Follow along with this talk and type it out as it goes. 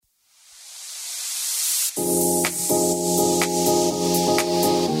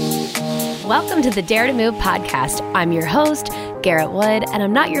Welcome to the Dare to Move podcast. I'm your host, Garrett Wood, and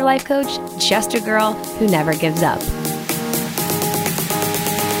I'm not your life coach, just a girl who never gives up.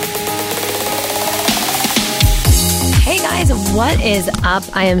 Hey guys, what is up?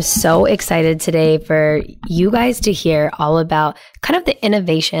 I am so excited today for you guys to hear all about kind of the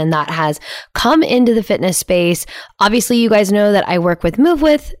innovation that has come into the fitness space. Obviously, you guys know that I work with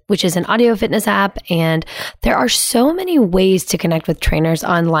MoveWith, which is an audio fitness app, and there are so many ways to connect with trainers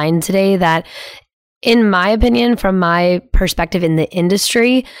online today that, in my opinion, from my perspective in the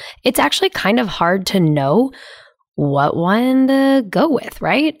industry, it's actually kind of hard to know what one to go with,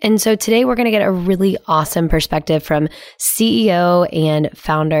 right? And so today we're going to get a really awesome perspective from CEO and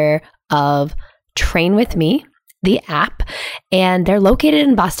founder of Train With Me, the app, and they're located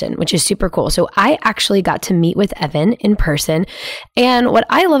in Boston, which is super cool. So I actually got to meet with Evan in person. And what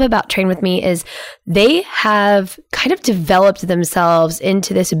I love about Train With Me is they have kind of developed themselves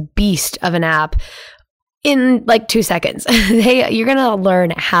into this beast of an app in like 2 seconds. You're going to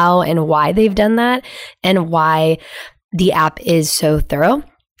learn how and why they've done that and why the app is so thorough.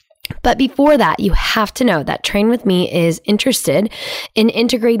 But before that, you have to know that Train With Me is interested in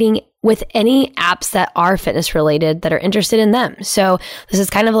integrating with any apps that are fitness related that are interested in them. So this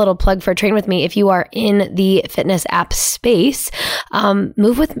is kind of a little plug for Train With Me. If you are in the fitness app space, Train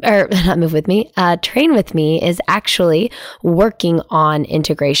With Me is actually working on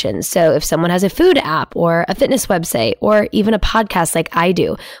integration. So if someone has a food app or a fitness website or even a podcast like I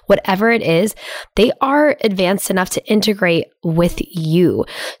do, whatever it is, they are advanced enough to integrate with you.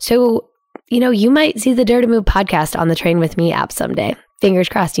 So, you might see the Dare to Move podcast on the Train With Me app someday. Fingers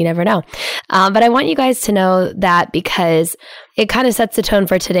crossed, you never know. But I want you guys to know that because it kind of sets the tone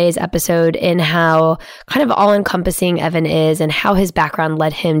for today's episode in how kind of all-encompassing Evan is and how his background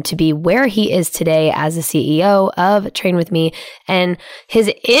led him to be where he is today as the CEO of Train With Me and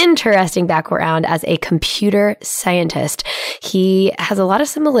his interesting background as a computer scientist. He has a lot of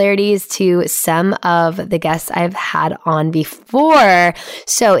similarities to some of the guests I've had on before.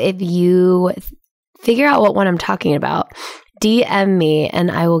 So if you figure out what one I'm talking about, DM me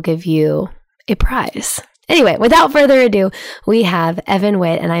and I will give you a prize. Anyway, without further ado, we have Evan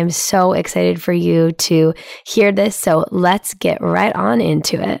Witt, and I'm so excited for you to hear this. So let's get right on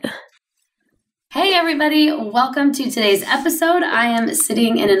into it. Hey everybody, welcome to today's episode. I am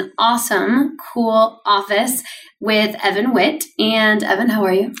sitting in an awesome, cool office with Evan Witt. And Evan, how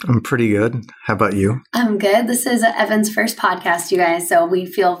are you? I'm pretty good. How about you? I'm good. This is Evan's first podcast, you guys, so we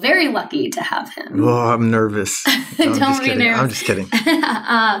feel very lucky to have him. Oh, I'm nervous. No, Don't be nervous. I'm just kidding.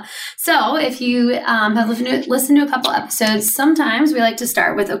 So if you have listened to a couple episodes, sometimes we like to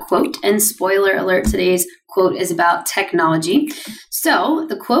start with a quote, and spoiler alert, today's quote is about technology. So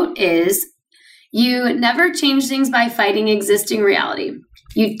the quote is, "You never change things by fighting existing reality.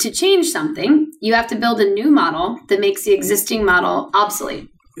 To change something, you have to build a new model that makes the existing model obsolete."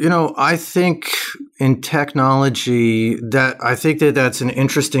 I think in technology that's an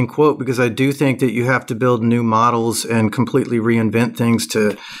interesting quote because I do think that you have to build new models and completely reinvent things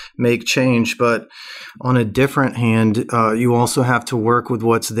to make change. But on a different hand, you also have to work with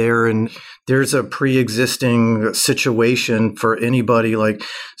what's there, and there's a pre-existing situation for anybody. One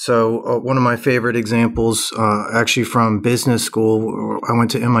of my favorite examples, actually from business school, I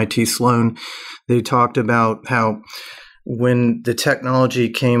went to MIT Sloan. They talked about how when the technology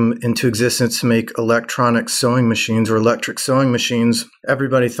came into existence to make electronic sewing machines or electric sewing machines,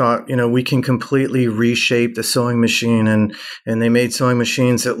 everybody thought, we can completely reshape the sewing machine. And they made sewing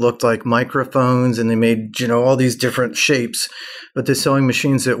machines that looked like microphones, and they made, all these different shapes. But the sewing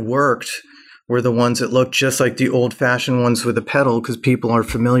machines that worked were the ones that looked just like the old-fashioned ones with a pedal because people are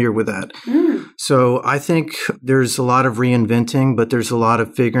familiar with that. So I think there's a lot of reinventing, but there's a lot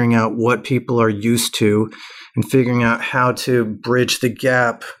of figuring out what people are used to and figuring out how to bridge the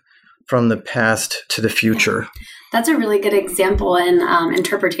gap from the past to the future. That's a really good example and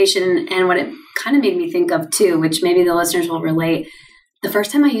interpretation, and what it kind of made me think of too, which maybe the listeners will relate. The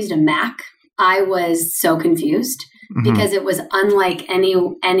first time I used a Mac, I was so confused because it was unlike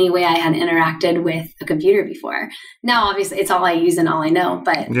any way I had interacted with a computer before. Now, obviously, it's all I use and all I know,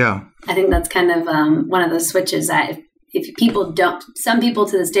 but yeah. I think that's kind of one of those switches that if people don't, some people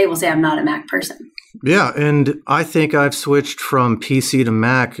to this day will say I'm not a Mac person. Yeah, and I think I've switched from PC to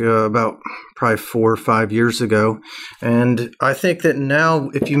Mac about probably 4 or 5 years ago. And I think that now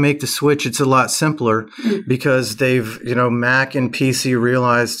if you make the switch, it's a lot simpler because they've, Mac and PC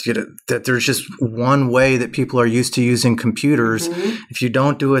realized that there's just one way that people are used to using computers. If you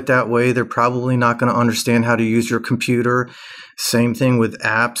don't do it that way, they're probably not going to understand how to use your computer. Same thing with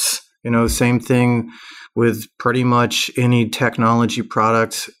apps. Same thing with pretty much any technology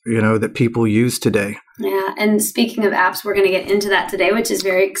products, that people use today. Yeah. And speaking of apps, we're going to get into that today, which is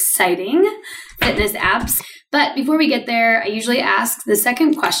very exciting. Fitness apps. But before we get there, I usually ask the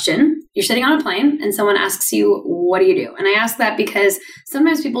second question. You're sitting on a plane and someone asks you, what do you do? And I ask that because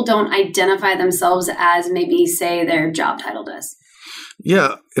sometimes people don't identify themselves as maybe say their job title does.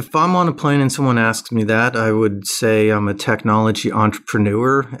 Yeah, if I'm on a plane and someone asks me that, I would say I'm a technology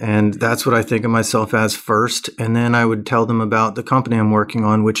entrepreneur, and that's what I think of myself as first. And then I would tell them about the company I'm working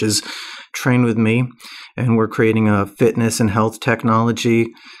on, which is Train With Me, and we're creating a fitness and health technology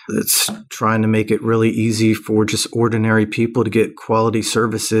that's trying to make it really easy for just ordinary people to get quality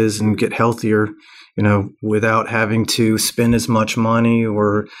services and get healthier, without having to spend as much money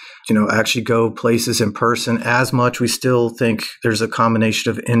or, actually go places in person as much. We still think there's a combination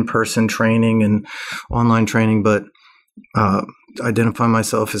of in-person training and online training, but identify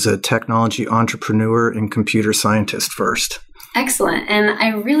myself as a technology entrepreneur and computer scientist first. Excellent. And I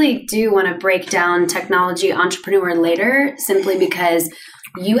really do want to break down technology entrepreneur later, simply because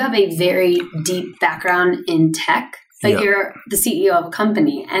you have a very deep background in tech. But you're the CEO of a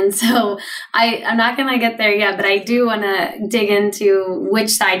company. And so I'm not going to get there yet, but I do want to dig into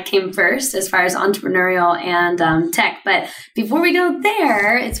which side came first as far as entrepreneurial and tech. But before we go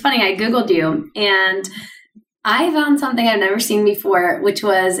there, it's funny, I Googled you and I found something I've never seen before, which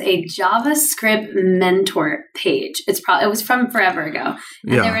was a JavaScript mentor page. It was from forever ago.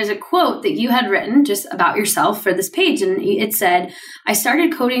 And there was a quote that you had written just about yourself for this page. And it said, I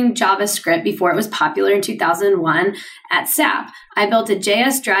started coding JavaScript before it was popular in 2001 at SAP. I built a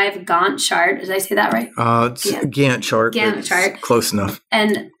JS Drive Gantt chart. Did I say that right? Gantt chart. Gantt chart. Close enough.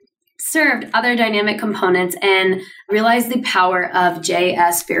 And served other dynamic components and realized the power of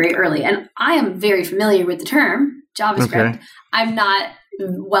JS very early. And I am very familiar with the term JavaScript. Okay. I'm not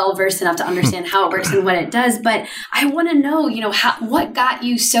well versed enough to understand how it works and what it does, but I want to know, what got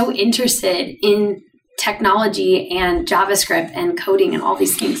you so interested in technology and JavaScript and coding and all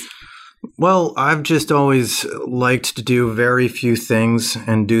these things? Well, I've just always liked to do very few things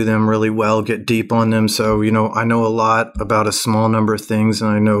and do them really well, get deep on them. So, I know a lot about a small number of things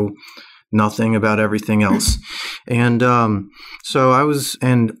and I know nothing about everything else. And so I was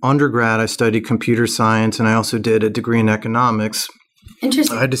in undergrad, I studied computer science and I also did a degree in economics.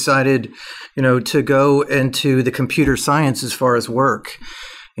 Interesting. I decided, to go into the computer science as far as work.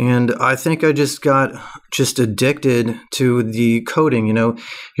 And I think I just got addicted to the coding.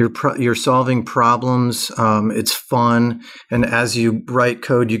 You're solving problems. It's fun. And as you write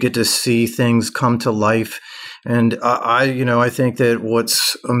code, you get to see things come to life. And I think that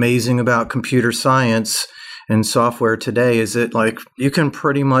what's amazing about computer science and software today is that you can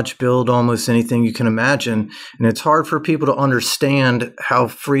pretty much build almost anything you can imagine. And it's hard for people to understand how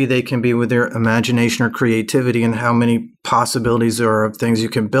free they can be with their imagination or creativity and how many possibilities there are of things you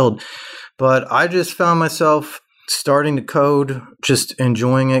can build. But I just found myself starting to code, just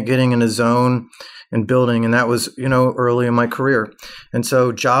enjoying it, getting in a zone and building. And that was, early in my career. And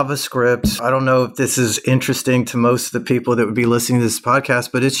so JavaScript, I don't know if this is interesting to most of the people that would be listening to this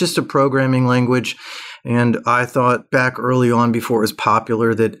podcast, but it's just a programming language. And I thought back early on before it was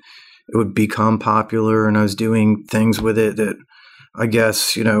popular that it would become popular. And I was doing things with it that I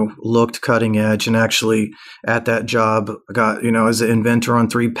guess, looked cutting edge. And actually at that job, I got, as an inventor on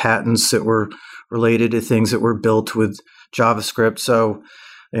 3 patents that were related to things that were built with JavaScript. So,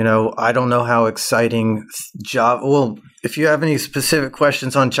 I don't know how exciting well, if you have any specific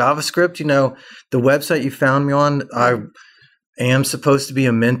questions on JavaScript, the website you found me on, I am supposed to be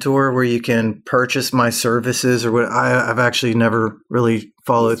a mentor where you can purchase my services or what. I've actually never really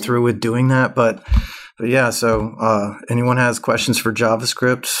followed through with doing that, but yeah. So anyone has questions for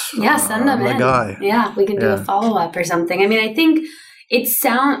JavaScript? Yeah, send them in. Guy. Yeah, we can do a follow-up or something. I mean, I think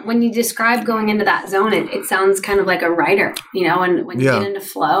when you describe going into that zone, it sounds kind of like a writer, and when you get into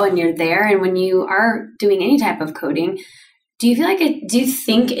flow and you're there, and when you are doing any type of coding, do you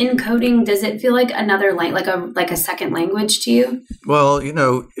think in coding, does it feel like another like a second language to you? Well,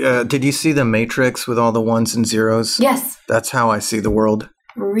 did you see the Matrix with all the ones and zeros? Yes. That's how I see the world.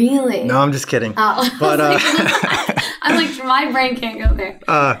 Really? No, I'm just kidding. Oh. But I'm like, my brain can't go there.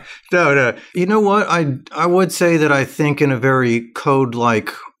 No. You know what? I would say that I think in a very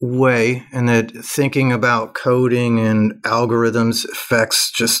code-like way, and that thinking about coding and algorithms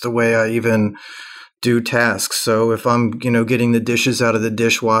affects just the way I even do tasks. So if I'm, getting the dishes out of the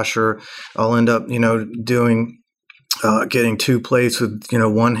dishwasher, I'll end up, doing getting 2 plates with,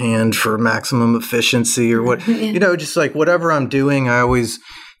 one hand for maximum efficiency or what, just like whatever I'm doing, I always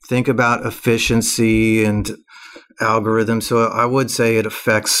think about efficiency and algorithm. So I would say it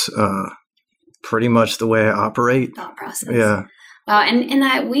affects pretty much the way I operate. Thought process. Yeah. Wow. And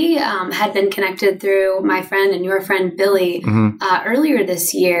that we had been connected through my friend and your friend, Billy, earlier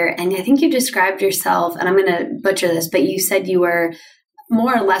this year. And I think you described yourself, and I'm going to butcher this, but you said you were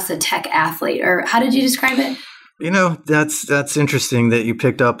more or less a tech athlete, or how did you describe it? That's interesting that you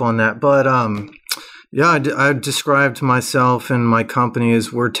picked up on that. But yeah, I described myself and my company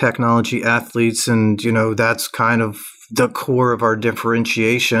as we're technology athletes, and that's kind of the core of our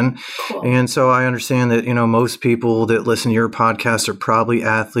differentiation. Cool. And so I understand that most people that listen to your podcast are probably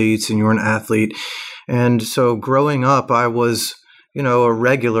athletes, and you're an athlete. And so growing up, I was a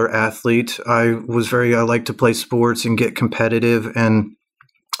regular athlete. I like to play sports and get competitive, and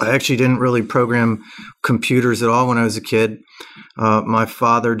I actually didn't really program computers at all when I was a kid. My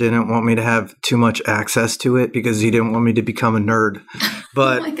father didn't want me to have too much access to it because he didn't want me to become a nerd.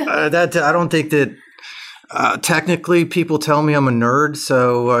 But I don't think that technically people tell me I'm a nerd,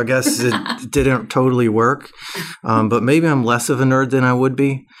 so I guess it didn't totally work. But maybe I'm less of a nerd than I would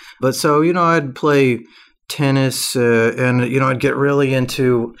be. But so, I'd play tennis and, I'd get really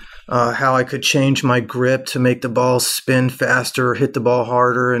into how I could change my grip to make the ball spin faster, hit the ball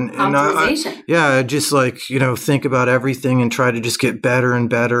harder. And optimization. I just think about everything and try to just get better and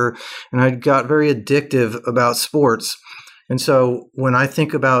better. And I got very addictive about sports. And so when I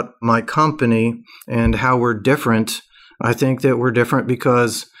think about my company and how we're different, I think that we're different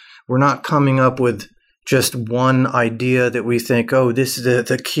because we're not coming up with just one idea that we think, oh, this is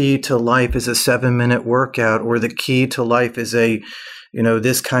the key to life is a 7-minute workout, or the key to life is a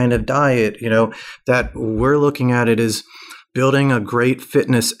this kind of diet, that we're looking at it as building a great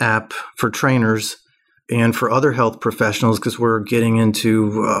fitness app for trainers and for other health professionals, because we're getting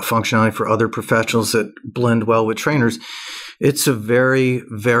into functionality for other professionals that blend well with trainers. It's a very,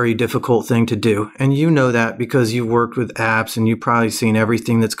 very difficult thing to do. And you know that because you've worked with apps and you've probably seen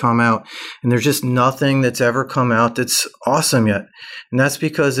everything that's come out. And there's just nothing that's ever come out that's awesome yet. And that's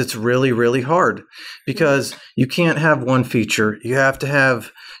because it's really, really hard. Because you can't have one feature. You have to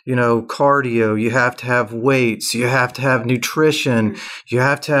have cardio, you have to have weights, you have to have nutrition, you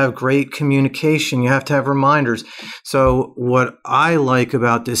have to have great communication, you have to have reminders. So what I like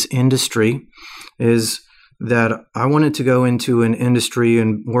about this industry is that I wanted to go into an industry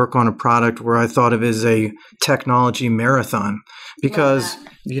and work on a product where I thought of it as a technology marathon. Because,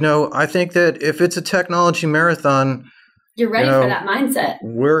 I think that if it's a technology marathon, you're ready for that mindset.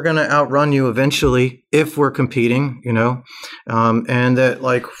 We're going to outrun you eventually if we're competing, and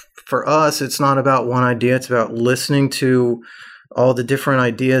that for us, it's not about one idea. It's about listening to all the different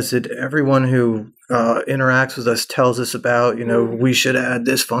ideas that everyone who interacts with us tells us about, we should add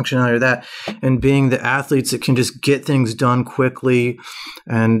this functionality or that, and being the athletes that can just get things done quickly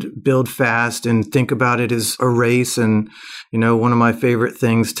and build fast and think about it as a race. And, one of my favorite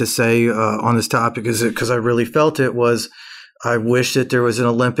things to say on this topic is because I really felt it was, I wish that there was an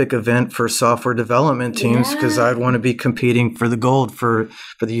Olympic event for software development teams because I'd want to be competing for the gold for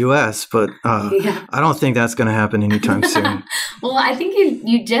the U.S. But I don't think that's going to happen anytime soon. Well, I think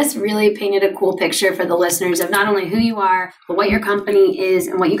you just really painted a cool picture for the listeners of not only who you are, but what your company is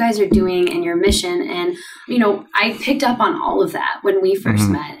and what you guys are doing and your mission. And, I picked up on all of that when we first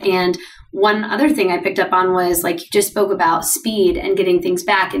met. And one other thing I picked up on was you just spoke about speed and getting things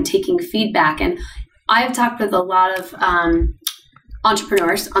back and taking feedback. And I've talked with a lot of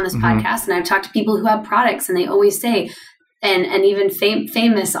entrepreneurs on this podcast, and I've talked to people who have products, and they always say, and even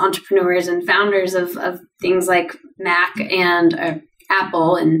famous entrepreneurs and founders of things like Mac and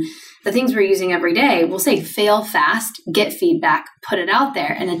Apple and the things we're using every day will say, fail fast, get feedback, put it out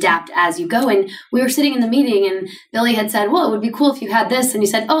there, and adapt as you go. And we were sitting in the meeting, and Billy had said, well, it would be cool if you had this. And you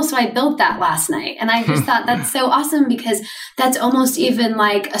said, oh, so I built that last night. And I just thought that's so awesome, because that's almost even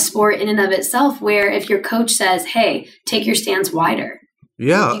like a sport in and of itself, where if your coach says, hey, take your stance wider.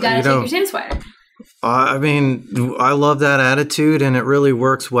 Yeah. You got to take your stance wider. I love that attitude, and it really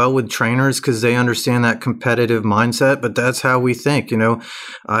works well with trainers because they understand that competitive mindset, but that's how we think.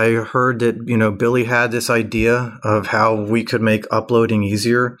 I heard that, Billy had this idea of how we could make uploading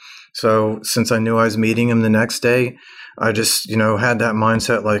easier. So since I knew I was meeting him the next day, I just, had that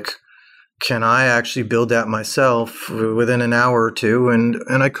mindset can I actually build that myself within an hour or two? And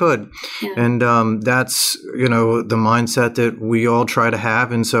I could. Yeah. And that's, the mindset that we all try to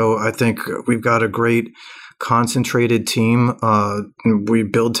have. And so I think we've got a great concentrated team. We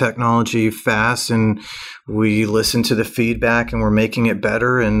build technology fast, and we listen to the feedback, and we're making it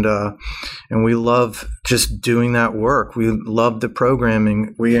better. And we love just doing that work. We love the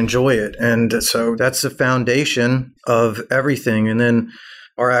programming. We enjoy it. And so that's the foundation of everything. And then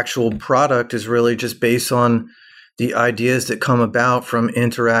our actual product is really just based on the ideas that come about from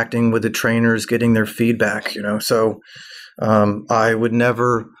interacting with the trainers, getting their feedback, So I would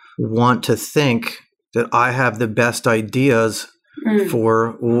never want to think that I have the best ideas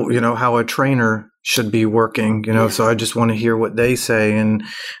for, how a trainer should be working, so I just want to hear what they say and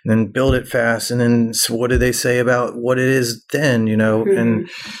then build it fast. And then what do they say about what it is then, and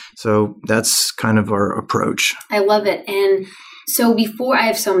so that's kind of our approach. I love it. And so before, I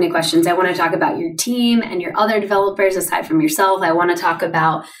have so many questions. I want to talk about your team and your other developers aside from yourself. I want to talk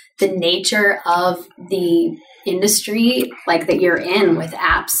about the nature of the industry like that you're in with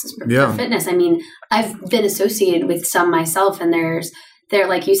apps for fitness. I mean, I've been associated with some myself, and they're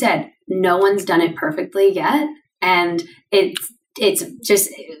like you said, no one's done it perfectly yet. And it's just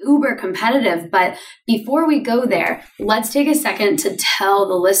uber competitive. But before we go there, let's take a second to tell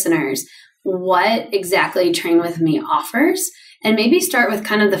the listeners what exactly Train With Me offers, and maybe start with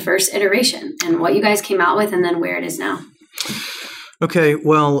kind of the first iteration and what you guys came out with and then where it is now. Okay,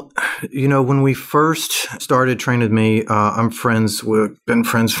 well, when we first started Train With Me, I'm been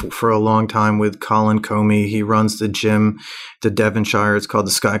friends for a long time with Colin Comey. He runs the gym, the Devonshire. It's called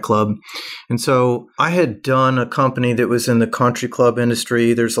the Sky Club. And so I had done a company that was in the country club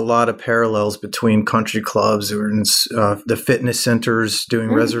industry. There's a lot of parallels between country clubs or the fitness centers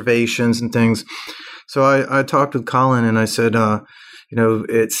doing reservations and things. So I talked with Colin and I said,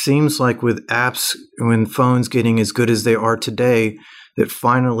 it seems like with apps, when phones getting as good as they are today, that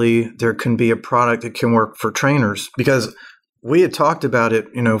finally there can be a product that can work for trainers. Because we had talked about it,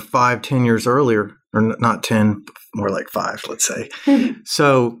 5-10 years earlier, or not 10, more like 5, let's say.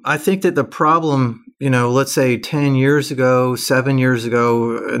 So I think that the problem, let's say 10 years ago, 7 years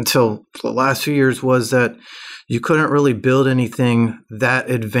ago, until the last few years was that you couldn't really build anything that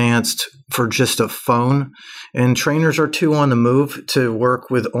advanced for just a phone. And trainers are too on the move to work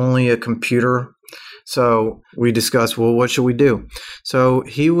with only a computer. So we discussed, well, what should we do? So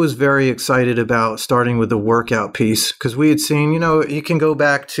he was very excited about starting with the workout piece because we had seen, you can go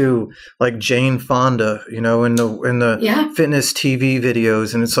back to like Jane Fonda, in the fitness TV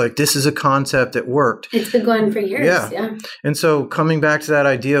videos. And it's like, this is a concept that worked. It's been going for years. Yeah. And so coming back to that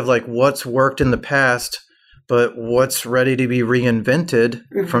idea of like what's worked in the past, but what's ready to be reinvented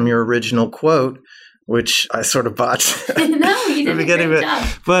from your original quote, which I sort of botched. No, you did a great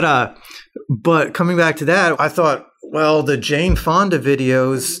job. But coming back to that, I thought, well, the Jane Fonda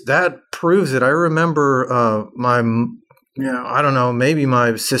videos, that proves it. I remember I don't know, maybe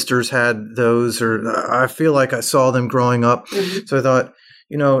my sisters had those, or I feel like I saw them growing up. So I thought,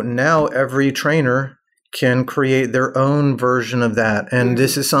 now every trainer can create their own version of that. And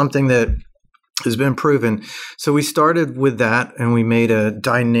this is something that has been proven. So we started with that and we made a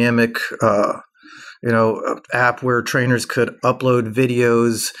dynamic, app where trainers could upload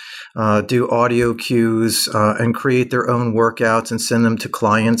videos, do audio cues, and create their own workouts and send them to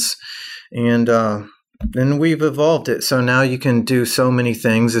clients. And then we've evolved it. So now you can do so many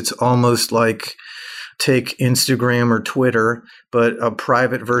things. It's almost like take Instagram or Twitter, but a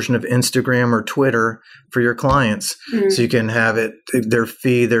private version of Instagram or Twitter for your clients. So you can have it, their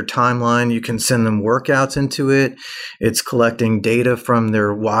feed, their timeline. You can send them workouts into it. It's collecting data from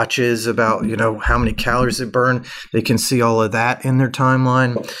their watches about, how many calories they burn. They can see all of that in their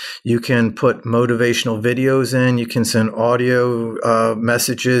timeline. You can put motivational videos in. You can send audio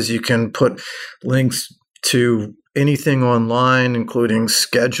messages. You can put links to anything online, including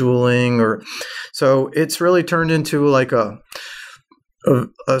scheduling, so it's really turned into like a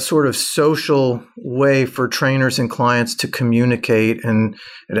sort of social way for trainers and clients to communicate, and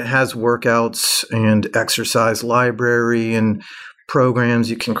it has workouts and exercise library and programs.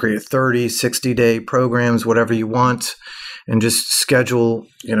 You can create 30, 60-day programs, whatever you want, and just schedule,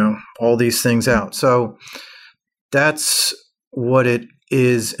 all these things out. So that's what it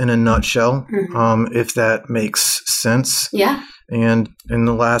is in a nutshell, if that makes sense. Yeah. And in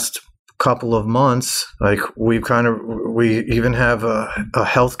the last couple of months, like we even have a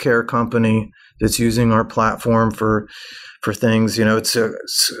healthcare company that's using our platform for things. It's a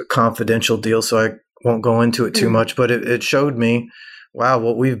confidential deal, so I won't go into it too much, but it showed me, wow,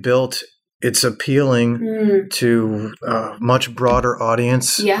 what we've built, it's appealing to a much broader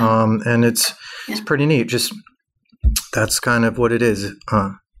audience. Yeah. And it's pretty neat. Just that's kind of what it is.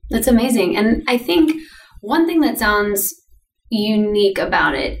 That's amazing. And I think one thing that sounds unique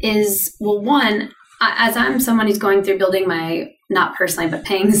about it is, well, one, as I'm someone who's going through building not personally, but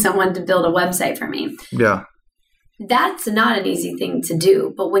paying someone to build a website for me. Yeah. That's not an easy thing to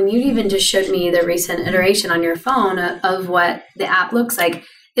do. But when you even just showed me the recent iteration on your phone of what the app looks like,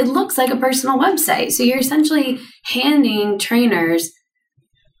 it looks like a personal website. So you're essentially handing trainers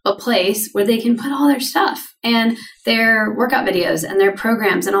a place where they can put all their stuff and their workout videos and their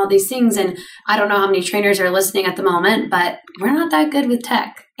programs and all these things. And I don't know how many trainers are listening at the moment, but we're not that good with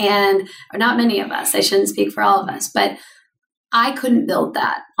tech, and or not many of us. I shouldn't speak for all of us, but I couldn't build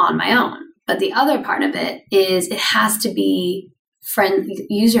that on my own. But the other part of it is it has to be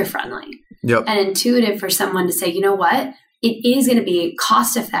user friendly and intuitive for someone to say, you know what, it is going to be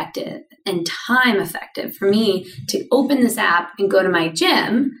cost effective and time effective for me to open this app and go to my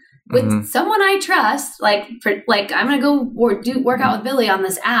gym with someone I trust. Like I'm going to go work out with Billy on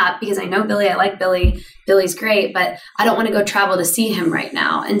this app because I know Billy, I like Billy, Billy's great, but I don't want to go travel to see him right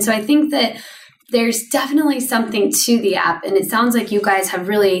now. And so I think that there's definitely something to the app. And it sounds like you guys have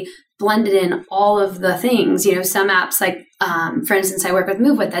really blended in all of the things. You know, some apps like, for instance, I work with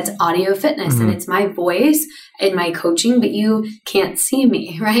MoveWith, that's audio fitness, and it's my voice in my coaching, but you can't see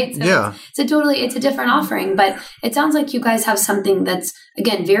me, right? So it's a different offering, but it sounds like you guys have something that's,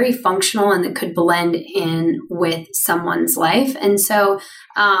 again, very functional and that could blend in with someone's life. And so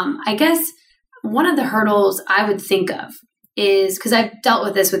I guess one of the hurdles I would think of is, because I've dealt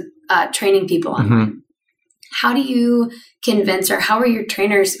with this with training people online. How do you convince, or how are your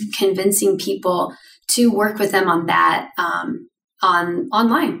trainers convincing people to work with them on that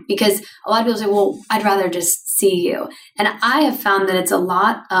online? Because a lot of people say, well, I'd rather just see you. And I have found that it's a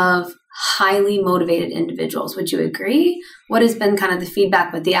lot of highly motivated individuals. Would you agree? What has been kind of the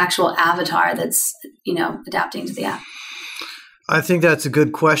feedback with the actual avatar that's, adapting to the app? I think that's a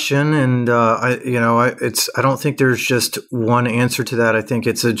good question, and I don't think there's just one answer to that. I think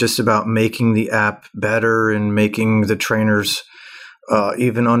it's just about making the app better and making the trainers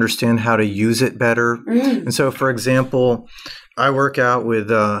even understand how to use it better. And so, for example, I work out with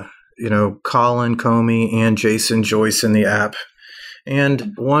Colin Comey and Jason Joyce in the app,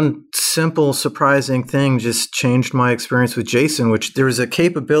 and one simple, surprising thing just changed my experience with Jason. Which there was a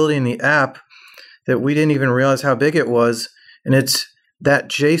capability in the app that we didn't even realize how big it was. And it's that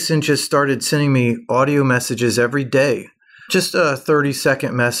Jason just started sending me audio messages every day. Just a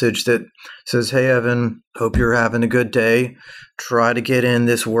 30-second message that says, hey, Evan, hope you're having a good day. Try to get in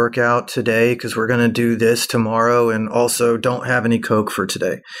this workout today because we're going to do this tomorrow. And also don't have any Coke for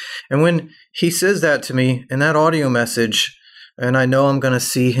today. And when he says that to me in that audio message, and I know I'm going to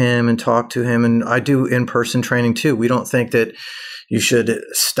see him and talk to him, and I do in-person training too. We don't think that you should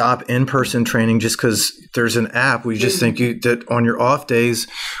stop in-person training just because there's an app. We just think that on your off days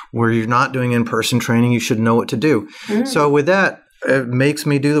where you're not doing in-person training, you should know what to do. So with that, it makes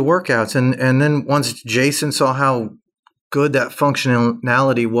me do the workouts. And then once Jason saw how good that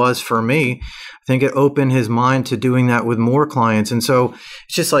functionality was for me, I think it opened his mind to doing that with more clients. And so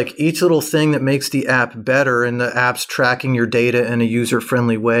it's just like each little thing that makes the app better, and the app's tracking your data in a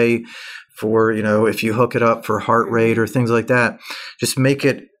user-friendly way for, if you hook it up for heart rate or things like that, just make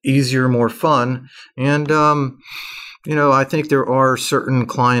it easier, more fun. And, I think there are certain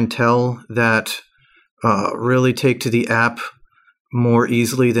clientele that really take to the app more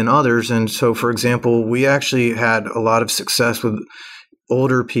easily than others. And so, for example, we actually had a lot of success with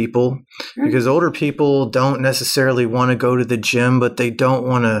older people because older people don't necessarily want to go to the gym, but they don't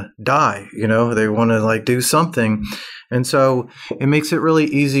want to die. They want to do something. And so it makes it really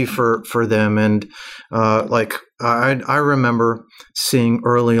easy for them. And I remember seeing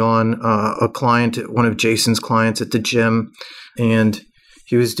early on a client, one of Jason's clients at the gym, and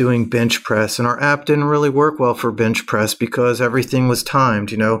he was doing bench press, and our app didn't really work well for bench press because everything was timed,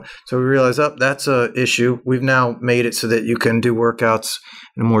 So we realized, that's a issue. We've now made it so that you can do workouts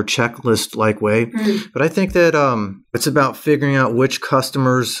in a more checklist-like way. But I think that it's about figuring out which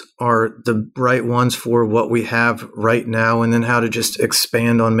customers are the right ones for what we have right now, and then how to just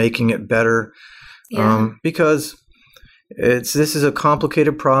expand on making it better. Because this is a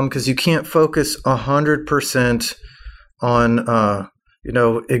complicated problem because you can't focus 100% on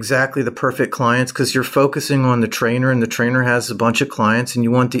exactly the perfect clients, because you're focusing on the trainer, and the trainer has a bunch of clients, and you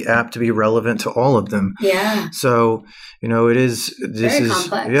want the app to be relevant to all of them. Yeah. So, this Very is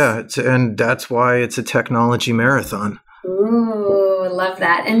complex. Yeah, and that's why it's a technology marathon. Ooh, I love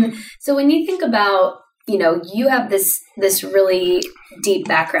that. And so when you think about, you have this really deep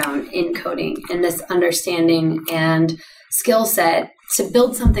background in coding and this understanding and skill set to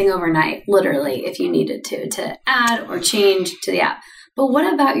build something overnight, literally, if you needed to add or change to the app. But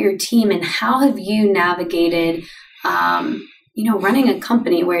what about your team, and how have you navigated, running a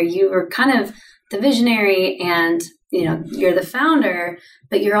company where you were kind of the visionary and, you're the founder,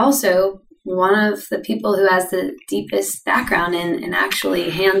 but you're also one of the people who has the deepest background in actually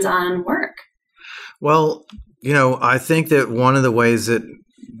hands-on work? Well, I think that one of the ways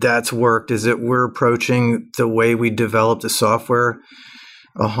that's worked is that we're approaching the way we develop the software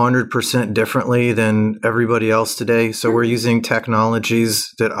 100% differently than everybody else today. So we're using technologies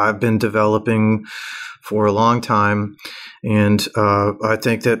that I've been developing for a long time. And I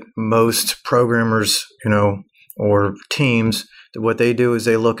think that most programmers, or teams, what they do is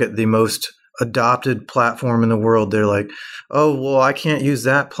they look at the most adopted platform in the world. They're like, oh, well, I can't use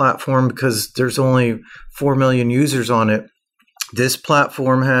that platform because there's only 4 million users on it. This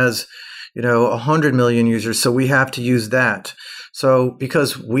platform has, 100 million users, so we have to use that. So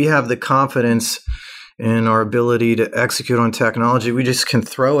because we have the confidence in our ability to execute on technology, we just can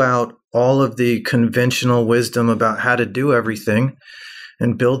throw out all of the conventional wisdom about how to do everything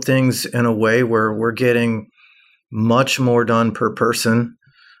and build things in a way where we're getting much more done per person.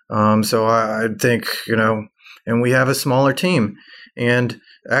 So I think, and we have a smaller team. And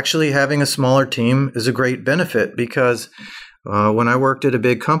actually having a smaller team is a great benefit because when I worked at a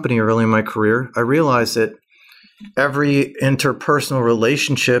big company early in my career, I realized that every interpersonal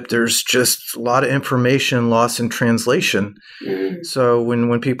relationship, there's just a lot of information lost in translation. So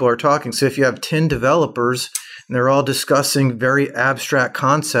when people are talking, so if you have 10 developers and they're all discussing very abstract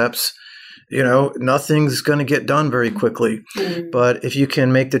concepts, nothing's going to get done very quickly. But if you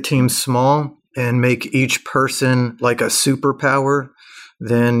can make the team small and make each person like a superpower,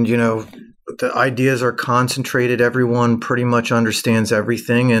 then, the ideas are concentrated. Everyone pretty much understands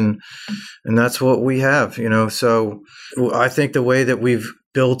everything. And that's what we have, So I think the way that we've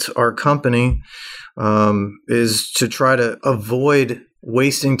built our company is to try to avoid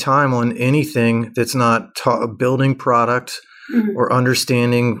wasting time on anything that's not building product or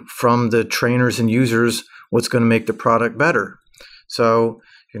understanding from the trainers and users what's going to make the product better. So,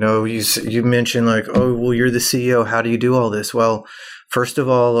 you mentioned like, oh, well, you're the CEO. How do you do all this? Well, first of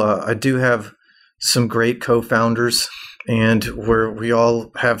all, I do have some great co-founders and we all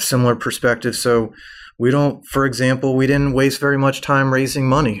have similar perspectives. So for example, we didn't waste very much time raising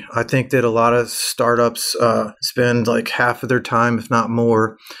money. I think that a lot of startups spend like half of their time, if not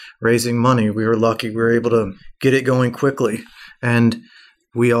more, raising money. We were lucky. We were able to get it going quickly. And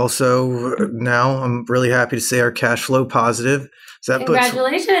we also, now I'm really happy to say, are cash flow positive. So that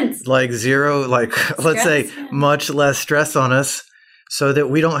Congratulations. puts like zero, let's say much less stress on us so that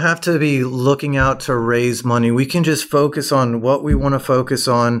we don't have to be looking out to raise money. We can just focus on what we want to focus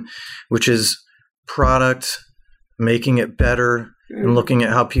on, which is product, making it better and looking at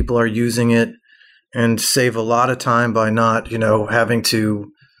how people are using it, and save a lot of time by not, having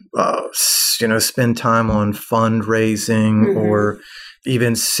to, spend time on fundraising or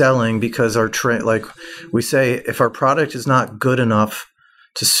even selling, because our like we say, if our product is not good enough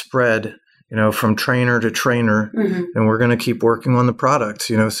to spread, from trainer to trainer, and we're going to keep working on the product,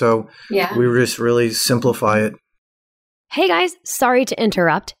 so we just really simplify it. Hey guys, sorry to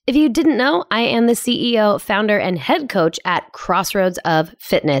interrupt. If you didn't know, I am the CEO, founder, and head coach at Crossroads of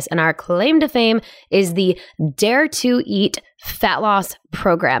Fitness, and our claim to fame is the Dare to Eat Fat Loss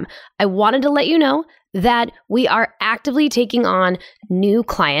Program. I wanted to let you know that we are actively taking on new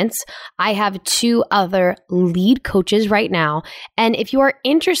clients. I have 2 other lead coaches right now. And if you are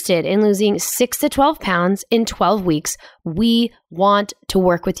interested in losing 6 to 12 pounds in 12 weeks, we want to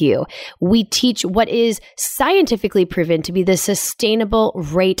work with you. We teach what is scientifically proven to be the sustainable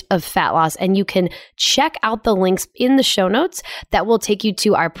rate of fat loss. And you can check out the links in the show notes that will take you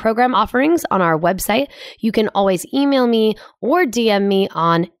to our program offerings on our website. You can always email me or DM me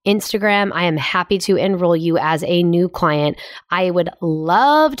on Instagram. I am happy to enroll you as a new client. I would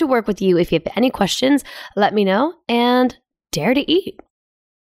love to work with you. If you have any questions, let me know, and dare to eat.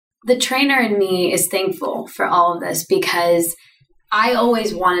 The trainer in me is thankful for all of this because I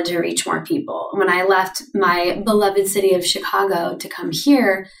always wanted to reach more people. When I left my beloved city of Chicago to come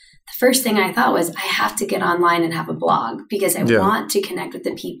here, the first thing I thought was I have to get online and have a blog because I want to connect with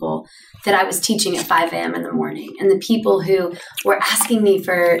the people that I was teaching at 5 a.m. in the morning and the people who were asking me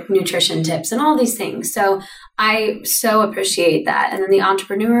for nutrition tips and all these things. So I so appreciate that. And then the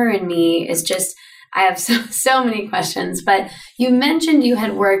entrepreneur in me is just, I have so many questions, but you mentioned you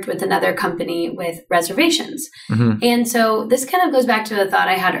had worked with another company with reservations. And so this kind of goes back to a thought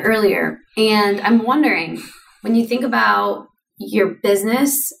I had earlier. And I'm wondering, when you think about your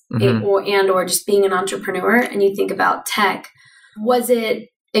business or just being an entrepreneur and you think about tech, was it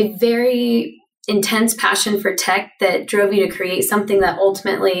a very intense passion for tech that drove you to create something that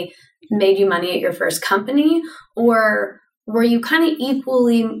ultimately made you money at your first company? Or were you kind of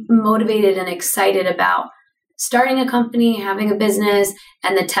equally motivated and excited about starting a company, having a business,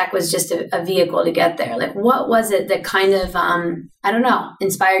 and the tech was just a vehicle to get there? Like, what was it that kind of,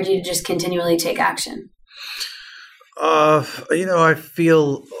 inspired you to just continually take action? I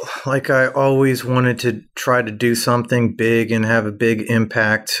feel like I always wanted to try to do something big and have a big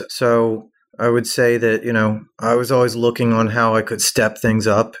impact. So I would say that, I was always looking on how I could step things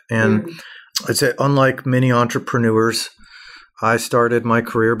up. And I'd say, unlike many entrepreneurs, I started my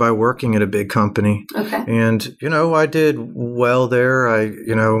career by working at a big company. Okay. And, I did well there. I,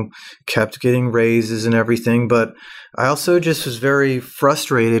 kept getting raises and everything. But I also just was very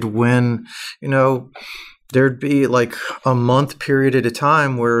frustrated when, there'd be like a month period at a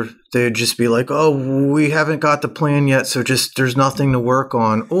time where they'd just be like, oh, we haven't got the plan yet, so just there's nothing to work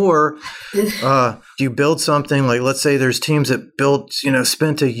on. Or you build something, like let's say there's teams that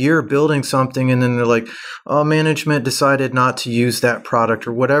spent a year building something, and then they're like, oh, management decided not to use that product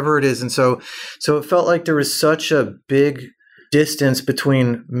or whatever it is. And so it felt like there was such a big distance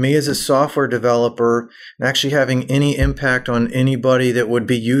between me as a software developer and actually having any impact on anybody that would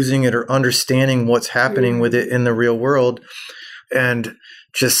be using it or understanding what's happening with it in the real world, and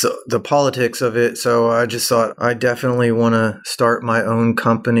just the politics of it. So I just thought I definitely want to start my own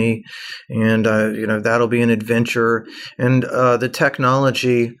company, and that'll be an adventure. And the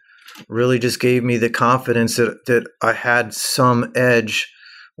technology really just gave me the confidence that I had some edge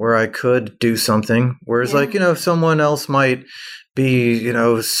where I could do something. Whereas someone else might be,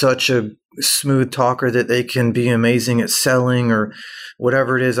 such a smooth talker that they can be amazing at selling or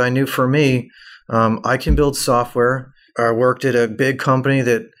whatever it is. I knew for me, I can build software. I worked at a big company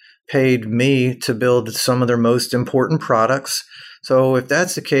that paid me to build some of their most important products. So if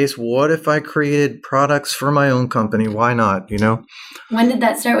that's the case, what if I created products for my own company? Why not, When did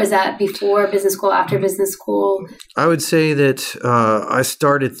that start? Was that before business school, after business school? I would say that I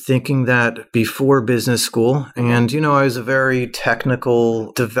started thinking that before business school. And, I was a very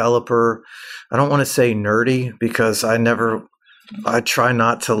technical developer. I don't want to say nerdy because I try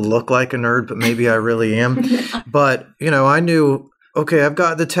not to look like a nerd, but maybe I really am. But, I knew, okay, I've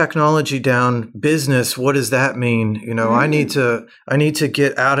got the technology down. Business, what does that mean? I need to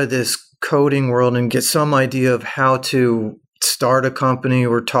get out of this coding world and get some idea of how to start a company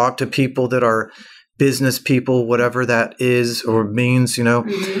or talk to people that are business people, whatever that is or means,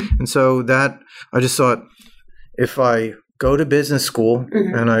 And so that I just thought, if I go to business school,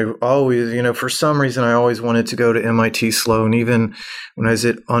 and I always, for some reason, I always wanted to go to MIT Sloan. Even when I was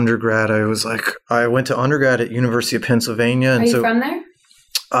at undergrad, I went to undergrad at University of Pennsylvania. Are you from there?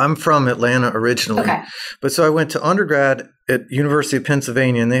 I'm from Atlanta originally. Okay. But so I went to undergrad at University of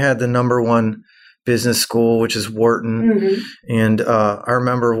Pennsylvania, and they had the number one business school, which is Wharton. And I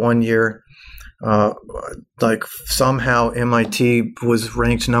remember one year, somehow MIT was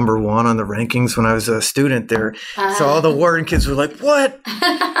ranked number one on the rankings when I was a student there. So all the Wharton kids were like, what?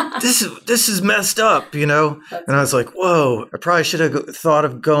 This is messed up, And I was like, whoa, I probably should have thought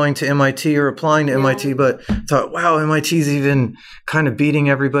of going to MIT or applying to MIT, but I thought, wow, MIT's even kind of beating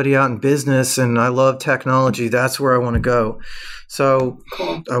everybody out in business, and I love technology. That's where I want to go. So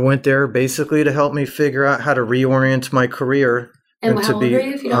I went there basically to help me figure out how to reorient my career. And how old were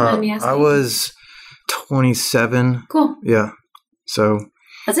you, if you don't mind me asking? I was 27. Cool. Yeah. So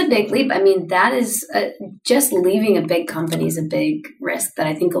that's a big leap. I mean, that is just leaving a big company is a big risk that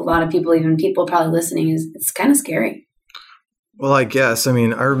I think a lot of people, even people probably listening, it's kind of scary. Well, I guess. I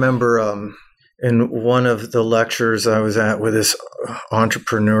mean, I remember in one of the lectures I was at with this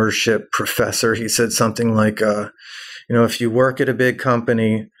entrepreneurship professor, he said something like, if you work at a big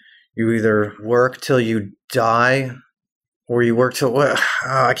company, you either work till you die or you work till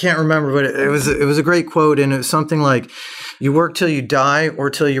I can't remember, but it was a great quote, and it was something like, you work till you die or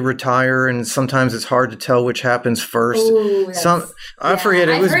till you retire, and sometimes it's hard to tell which happens first. Ooh, I forget.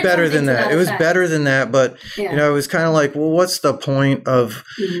 It was better than that. It was better than that, but it was kind of like, well, what's the point of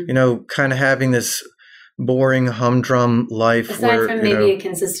kind of having this boring humdrum life aside from maybe a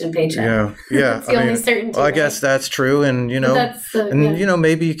consistent paycheck? Yeah. It's the only certainty. Well, I guess that's true, and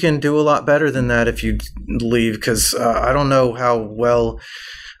maybe you can do a lot better than that if you leave, because I don't know how well.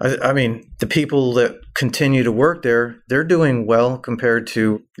 I mean, the people that continue to work there, they're doing well compared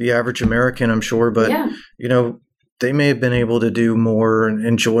to the average American, I'm sure, but they may have been able to do more and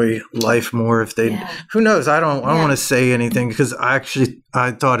enjoy life more if they. Who knows? I don't want to say anything, because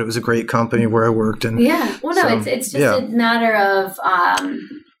I thought it was a great company where I worked. And it's just a matter of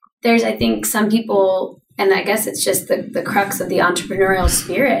there's, I think, some people, and I guess it's just the crux of the entrepreneurial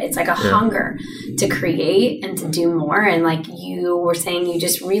spirit. It's like a hunger to create and to do more. And like you were saying, you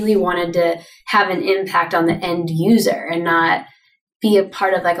just really wanted to have an impact on the end user and not be a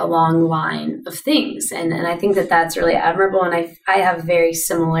part of like a long line of things. And I think that that's really admirable. And I have very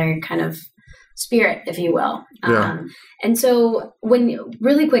similar kind of spirit, if you will. And so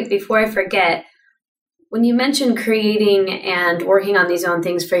really quick, before I forget, when you mentioned creating and working on these own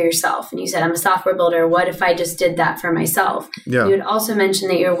things for yourself, and you said, I'm a software builder, what if I just did that for myself? Yeah. You had also mentioned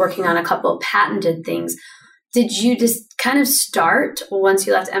that you're working on a couple of patented things. Did you just kind of start once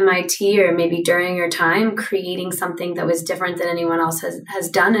you left MIT or maybe during your time creating something that was different than anyone else has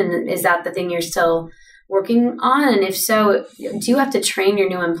done? And is that the thing you're still working on? And if so, do you have to train your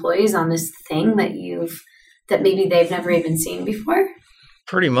new employees on this thing that maybe they've never even seen before?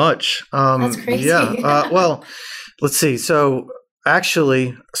 Pretty much. That's crazy. Yeah. Well, let's see. So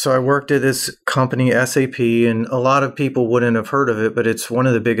I worked at this company, SAP, and a lot of people wouldn't have heard of it, but it's one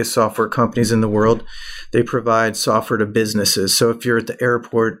of the biggest software companies in the world. They provide software to businesses. So if you're at the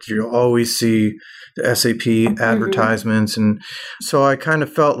airport, you'll always see the SAP advertisements. And so I kind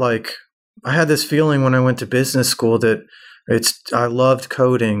of felt like I had this feeling when I went to business school that I loved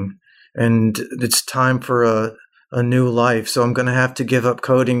coding and it's time for a new life. So I'm going to have to give up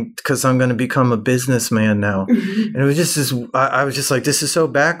coding because I'm going to become a businessman now. And it was just I was just like, this is so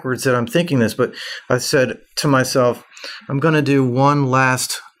backwards that I'm thinking this. But I said to myself, I'm going to do one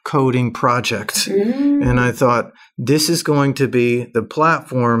last coding project. And I thought, this is going to be the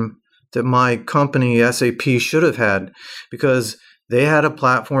platform that my company, SAP, should have had, because they had a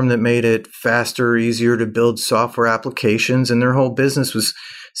platform that made it faster, easier to build software applications, and their whole business was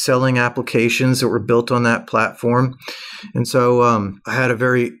selling applications that were built on that platform. And so I had a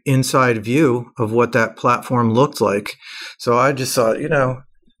very inside view of what that platform looked like. So I just thought,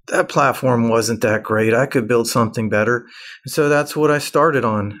 that platform wasn't that great. I could build something better. So that's what I started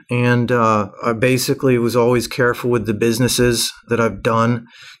on. And I basically was always careful with the businesses that I've done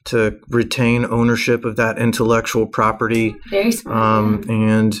to retain ownership of that intellectual property. Very smart.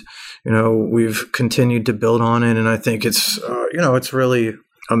 And, we've continued to build on it. And I think it's, it's really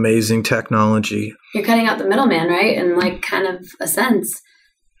amazing technology. You're cutting out the middleman, right? In like kind of a sense.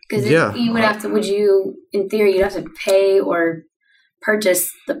 Because you would have to, in theory, you'd have to pay or purchase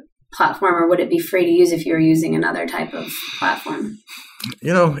the platform, or would it be free to use if you were using another type of platform?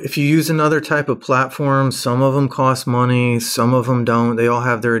 If you use another type of platform, some of them cost money, some of them don't. They all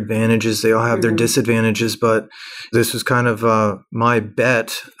have their advantages. They all have their disadvantages. But this was kind of my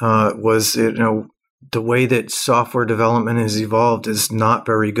bet was, the way that software development has evolved is not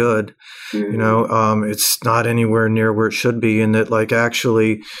very good. It's not anywhere near where it should be. And that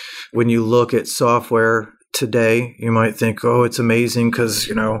actually, when you look at software today, you might think, oh, it's amazing because,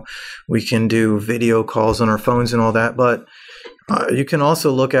 we can do video calls on our phones and all that. But you can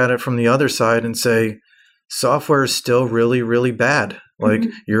also look at it from the other side and say, software is still really, really bad.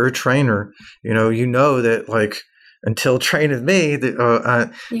 You're a trainer, that until train of me,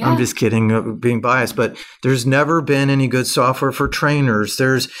 I'm just kidding, being biased, but there's never been any good software for trainers.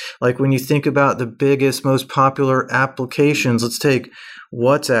 There's when you think about the biggest, most popular applications, let's take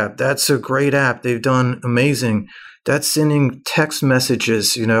WhatsApp. That's a great app. They've done amazing. That's sending text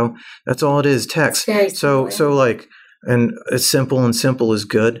messages, that's all it is, text. So and it's simple, and simple is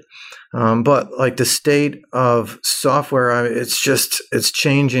good. But the state of software, it's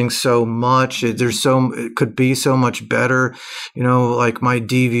changing so much. It could be so much better. My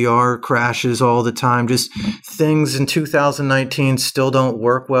DVR crashes all the time. Just things in 2019 still don't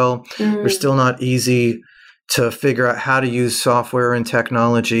work well. They're still not easy to figure out how to use software and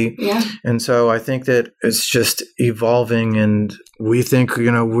technology. Yeah. And so I think that it's just evolving, and we think,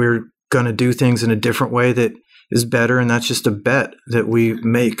 we're going to do things in a different way that is better, and that's just a bet that we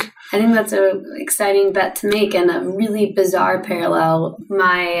make. I think that's an exciting bet to make, and a really bizarre parallel.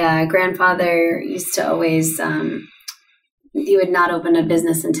 My grandfather used to always, he would not open a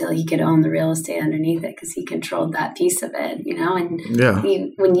business until he could own the real estate underneath it, because he controlled that piece of it,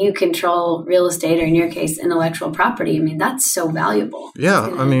 and when you control real estate, or in your case, intellectual property, that's so valuable. Yeah.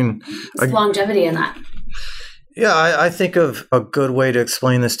 It's longevity in that. Yeah, I think of a good way to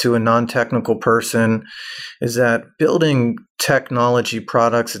explain this to a non-technical person is that building technology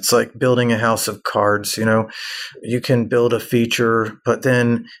products, it's like building a house of cards. You can build a feature, but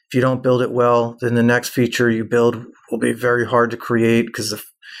then if you don't build it well, then the next feature you build will be very hard to create because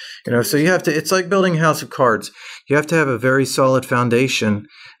so you have to, it's like building a house of cards. You have to have a very solid foundation,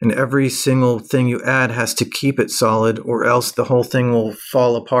 and every single thing you add has to keep it solid, or else the whole thing will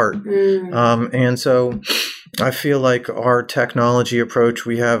fall apart. And so I feel like our technology approach,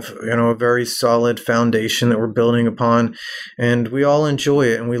 we have, a very solid foundation that we're building upon, and we all enjoy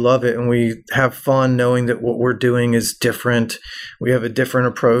it and we love it, and we have fun knowing that what we're doing is different. We have a different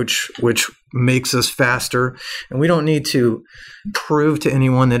approach, which makes us faster, and we don't need to prove to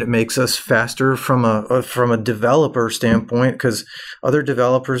anyone that it makes us faster from a developer standpoint, because other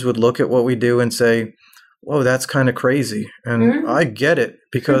developers would look at what we do and say, whoa, that's kind of crazy. And I get it,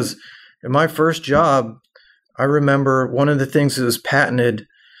 because in my first job, I remember one of the things that was patented,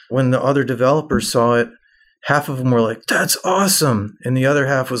 when the other developers saw it, half of them were like, "That's awesome." And the other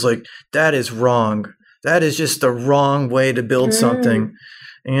half was like, "That is wrong. That is just the wrong way to build something."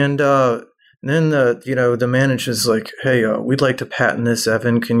 And then the manager's like, "Hey, we'd like to patent this,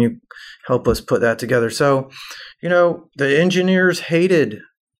 Evan. Can you help us put that together?" So, the engineers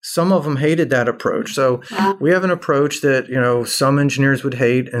some of them hated that approach. So we have an approach that, some engineers would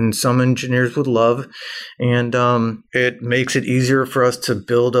hate and some engineers would love. And it makes it easier for us to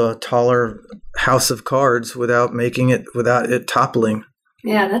build a taller house of cards without it toppling.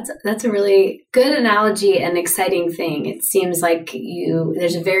 Yeah, that's a really good analogy and exciting thing. It seems like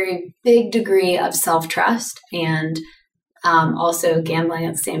there's a very big degree of self-trust and also gambling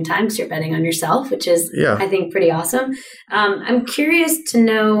at the same time because you're betting on yourself, which is, I think, pretty awesome. I'm curious to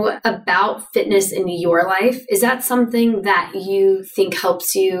know about fitness in your life. Is that something that you think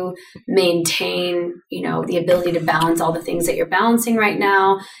helps you maintain, the ability to balance all the things that you're balancing right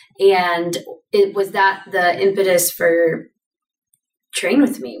now? And was that the impetus for Train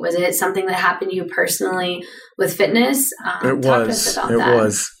With Me? Was it something that happened to you personally with fitness? It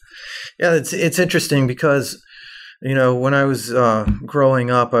was. Yeah, it's interesting because when I was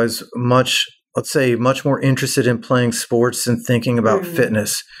growing up, I was much more interested in playing sports and thinking about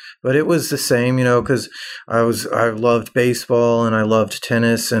fitness. But it was the same, because I loved baseball and I loved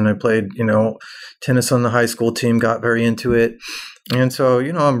tennis and I played, tennis on the high school team, got very into it. And so,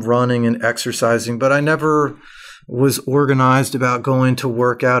 I'm running and exercising, but I never was organized about going to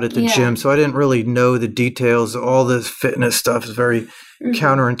work out at the gym. So I didn't really know the details. All this fitness stuff is very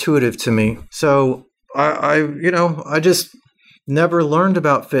counterintuitive to me. So I just never learned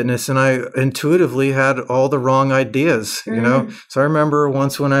about fitness, and I intuitively had all the wrong ideas, So I remember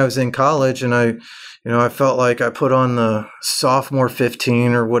once when I was in college and I felt like I put on the sophomore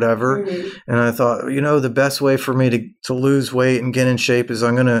 15 or whatever. And I thought, the best way for me to lose weight and get in shape is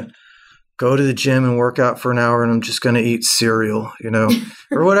I'm going to go to the gym and work out for an hour and I'm just going to eat cereal,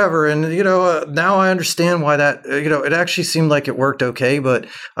 or whatever. And, now I understand why that, it actually seemed like it worked okay, but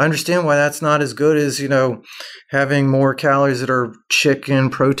I understand why that's not as good as, having more calories that are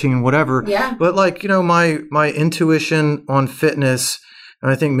chicken, protein, whatever. Yeah. But my intuition on fitness,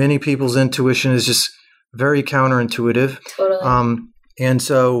 and I think many people's intuition is just very counterintuitive. Totally. And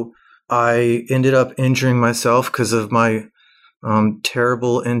so I ended up injuring myself because of my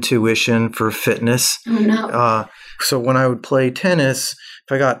terrible intuition for fitness. Oh, no. So when I would play tennis,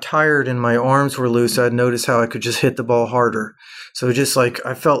 if I got tired and my arms were loose, I'd notice how I could just hit the ball harder. So just like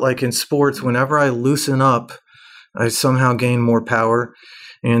I felt like in sports, whenever I loosen up, I somehow gain more power.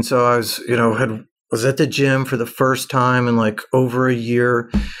 And so I was, was at the gym for the first time in like over a year,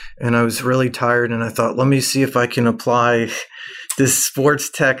 and I was really tired. And I thought, let me see if I can apply this sports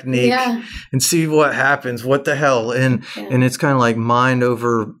technique and see what happens. What the hell? And it's kind of like mind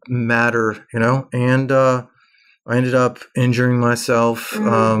over matter, and I ended up injuring myself,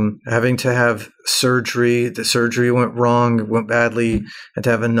 having to have surgery. The surgery went wrong. It went badly. Had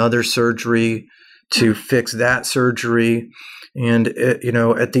to have another surgery to fix that surgery. And,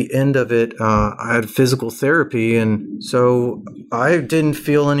 at the end of it, I had physical therapy. And so I didn't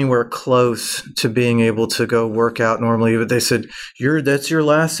feel anywhere close to being able to go work out normally. But they said, that's your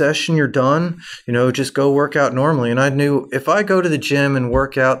last session. You're done. Just go work out normally. And I knew if I go to the gym and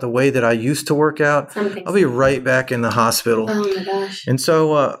work out the way that I used to work out, I'll be right back in the hospital. Oh, my gosh. And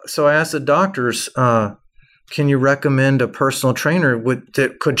so I asked the doctors, can you recommend a personal trainer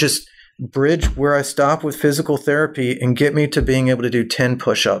that could just bridge where I stop with physical therapy and get me to being able to do 10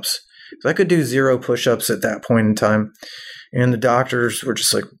 push-ups. So I could do 0 push-ups at that point in time. And the doctors were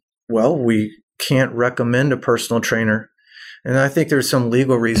just like, well, we can't recommend a personal trainer. And I think there's some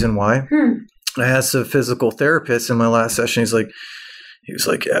legal reason why. I asked a physical therapist in my last session. He was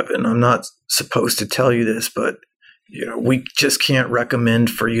like, Evan, I'm not supposed to tell you this, but we just can't recommend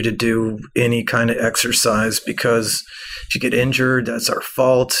for you to do any kind of exercise because if you get injured, that's our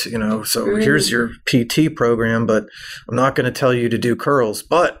fault, so here's your PT program, but I'm not going to tell you to do curls.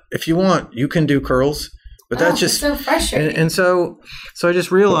 But if you want, you can do curls. But that's just so frustrating. And so I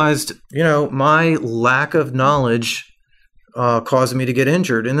just realized, my lack of knowledge caused me to get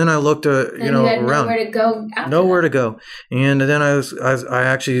injured. And then I looked, around. Nowhere to go. Nowhere to go. And then I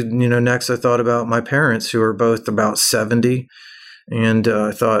actually, next I thought about my parents who are both about 70. And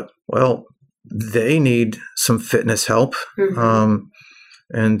I thought, well, they need some fitness help.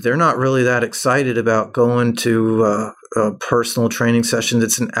 And they're not really that excited about going to a personal training session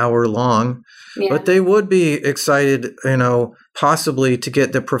that's an hour long. Yeah. But they would be excited, possibly to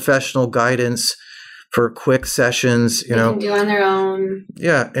get the professional guidance for quick sessions, they can do on their own.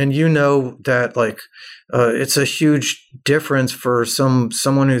 Yeah. And that like, it's a huge difference for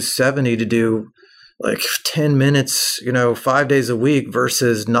someone who's 70 to do like 10 minutes, 5 days a week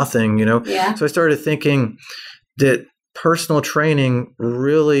versus nothing, Yeah. So I started thinking that personal training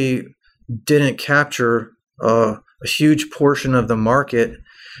really didn't capture a huge portion of the market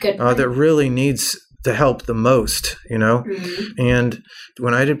that really needs the help the most, And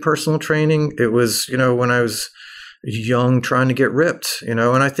when I did personal training, it was, when I was young trying to get ripped, and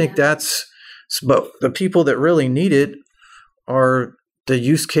I think but the people that really need it are the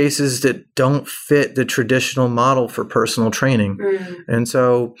use cases that don't fit the traditional model for personal training. And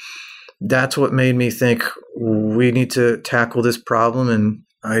so that's what made me think we need to tackle this problem. And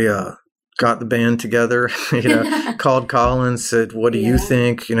I got the band together, called Colin, said, what do you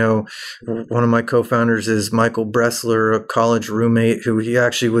think? One of my co-founders is Michael Bressler, a college roommate who he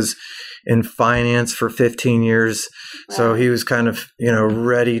actually was in finance for 15 years. Wow. So he was kind of,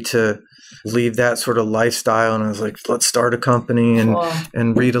 ready to leave that sort of lifestyle. And I was like, let's start a company.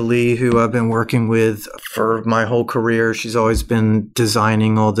 And Rita Lee, who I've been working with for my whole career, she's always been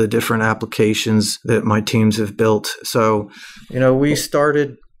designing all the different applications that my teams have built. So, we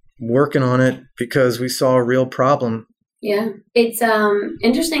started working on it because we saw a real problem. Yeah. It's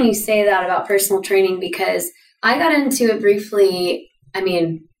interesting you say that about personal training, because I got into it briefly. I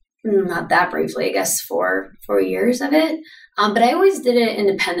mean, not that briefly, I guess 4 years of it. But I always did it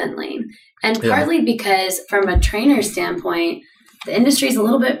independently. And partly because from a trainer standpoint, the industry is a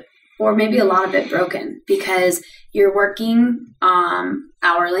little bit, or maybe a lot of it, broken, because you're working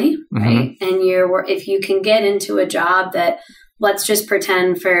hourly, right? And if you can get into a job that, let's just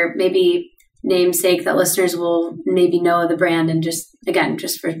pretend for maybe namesake that listeners will maybe know the brand, and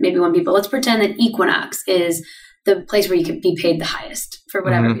just for maybe one people, let's pretend that Equinox is the place where you could be paid the highest for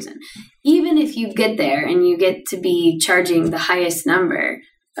whatever reason. Even if you get there and you get to be charging the highest number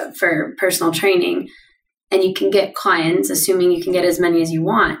for personal training, and you can get clients, assuming you can get as many as you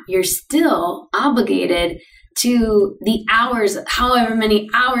want, you're still obligated to the hours, however many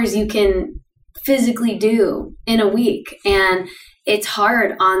hours you can physically do in a week. And it's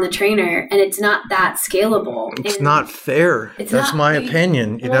hard on the trainer, and it's not that scalable. It's not fair. That's my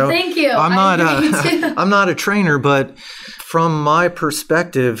opinion. Thank you. I'm not a trainer, but from my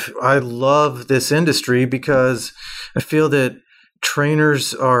perspective, I love this industry because I feel that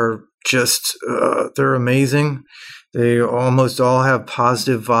trainers are just, they're amazing. They almost all have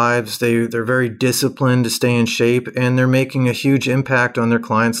positive vibes. They're very disciplined to stay in shape, and they're making a huge impact on their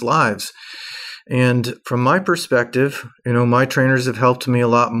clients' lives. And from my perspective, my trainers have helped me a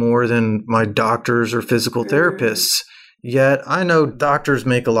lot more than my doctors or physical therapists. Yet I know doctors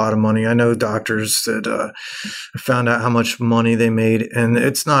make a lot of money. I know doctors that found out how much money they made, and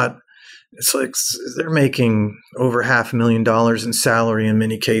it's like they're making over $500,000 in salary in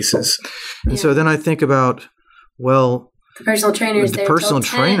many cases. And so then I think about, the personal trainers, they're personal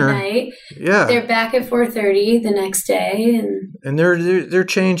trainer at night. Yeah, they're back at 4:30 the next day, and they're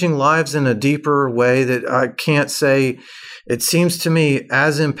changing lives in a deeper way that I can't say. It seems to me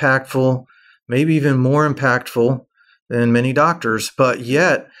as impactful, maybe even more impactful than many doctors. But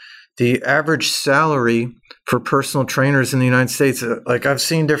yet, the average salary for personal trainers in the United States, like I've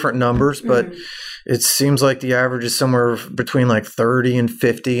seen different numbers, but it seems like the average is somewhere between like 30 and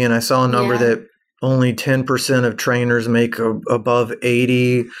 50. And I saw a number that only 10% of trainers make above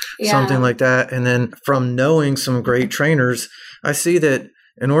 80, something like that. And then from knowing some great trainers, I see that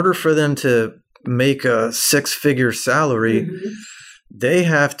in order for them to make a 6-figure salary, they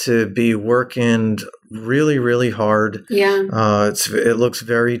have to be working really, really hard. Yeah. It looks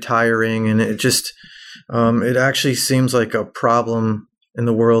very tiring, and it just, it actually seems like a problem in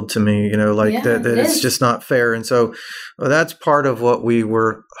the world to me, that it's just not fair. And so that's part of what we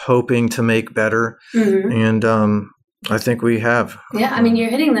were hoping to make better. And I think we have. Yeah. I mean, you're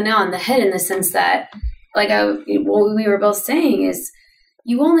hitting the nail on the head in the sense that, like what we were both saying is,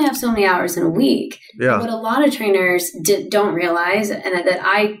 you only have so many hours in a week. Yeah. What a lot of trainers don't realize, and that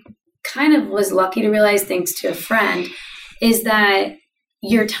I kind of was lucky to realize thanks to a friend, is that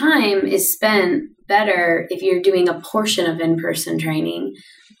your time is spent better if you're doing a portion of in-person training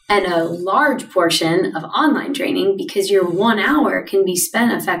and a large portion of online training, because your 1 hour can be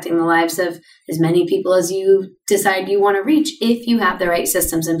spent affecting the lives of as many people as you decide you want to reach if you have the right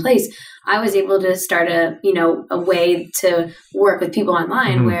systems in place. I was able to start a way to work with people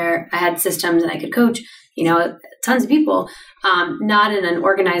online where I had systems and I could coach, tons of people, not in an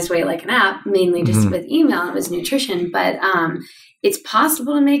organized way like an app, mainly just with email. It was nutrition, but it's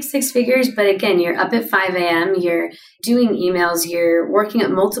possible to make six figures. But again, you're up at 5 a.m., you're doing emails, you're working at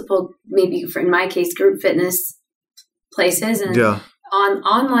multiple, maybe in my case, group fitness places, and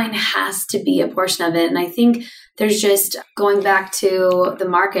online has to be a portion of it. And I think there's just going back to the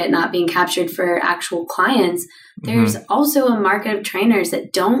market not being captured for actual clients. There's also a market of trainers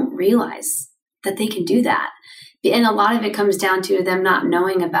that don't realize that they can do that. And a lot of it comes down to them not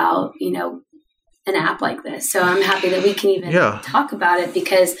knowing about, an app like this. So I'm happy that we can even talk about it,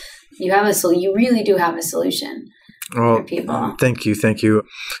 because you really do have a solution. For people. Thank you.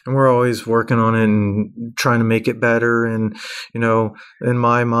 And we're always working on it and trying to make it better. And, in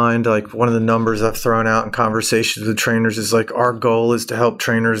my mind, like one of the numbers I've thrown out in conversations with trainers is like, our goal is to help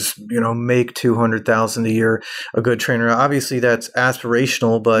trainers, make $200,000 a year, a good trainer. Obviously that's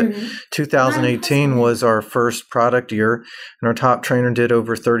aspirational, but 2018 was our first product year, and our top trainer did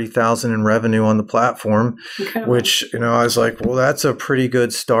over 30,000 in revenue on the platform, which, I was like, well, that's a pretty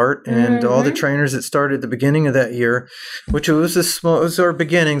good start. And all the trainers that started at the beginning of that year, which it was our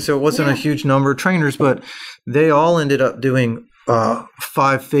beginning, so it wasn't a huge number of trainers, but they all ended up doing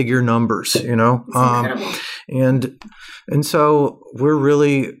 5-figure numbers, incredible. And so we're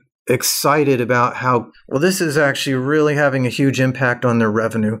really excited about how this is actually really having a huge impact on their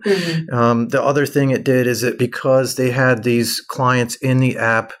revenue. The other thing it did is that because they had these clients in the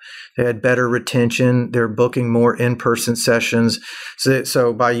app, they had better retention. They're booking more in-person sessions.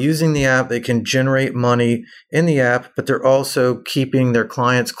 So by using the app, they can generate money in the app, but they're also keeping their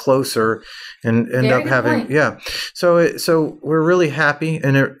clients closer and end up having, So we're really happy.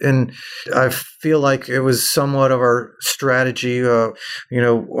 And I feel like it was somewhat of our strategy,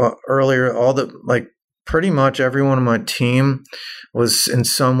 earlier, pretty much everyone on my team was in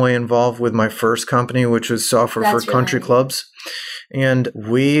some way involved with my first company, which was software for country clubs. And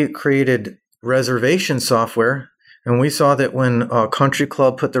we created reservation software, and we saw that when a country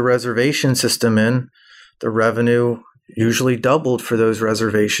club put the reservation system in, the revenue usually doubled for those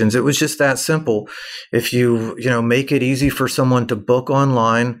reservations. It was just that simple. If you, make it easy for someone to book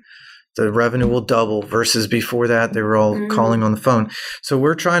online, the revenue will double, versus before that they were all calling on the phone. So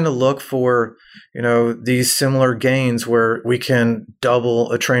we're trying to look for, these similar gains where we can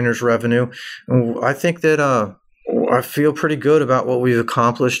double a trainer's revenue. And I think that I feel pretty good about what we've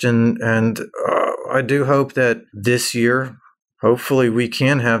accomplished, and I do hope that this year, hopefully, we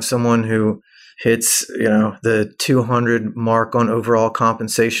can have someone who hits, the 200 mark on overall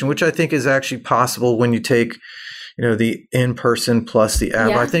compensation, which I think is actually possible when you take, the in-person plus the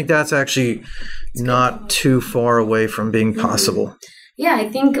app. I think that's actually not too far away from being possible. Yeah, I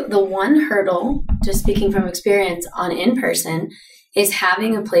think the one hurdle, just speaking from experience on in-person, is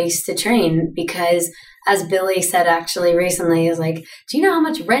having a place to train, because as Billy said actually recently, is like, do you know how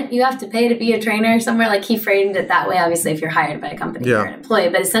much rent you have to pay to be a trainer somewhere? Like, he framed it that way. Obviously, if you're hired by a company, you're an employee,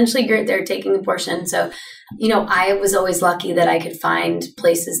 but essentially they're taking a portion. So, I was always lucky that I could find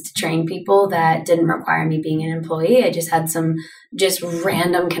places to train people that didn't require me being an employee. I just had some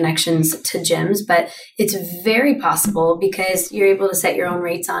random connections to gyms, but it's very possible because you're able to set your own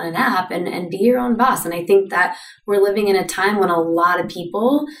rates on an app and be your own boss. And I think that we're living in a time when a lot of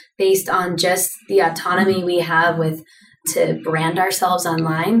people, based on just the autonomy we have to brand ourselves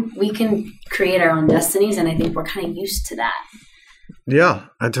online, we can create our own destinies. And I think we're kind of used to that. Yeah,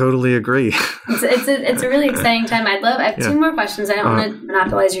 I totally agree. It's a really exciting time. I have two more questions. I don't want to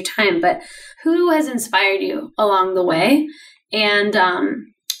monopolize your time, but who has inspired you along the way? And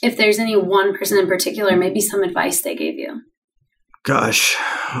if there's any one person in particular, maybe some advice they gave you. Gosh,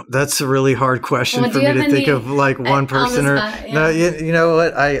 that's a really hard question for me to think of, like one person or no. You know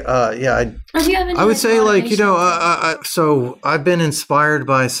what? I would say, like, so I've been inspired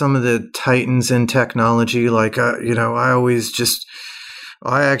by some of the titans in technology. Like,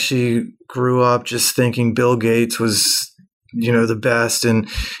 I actually grew up just thinking Bill Gates was, the best. And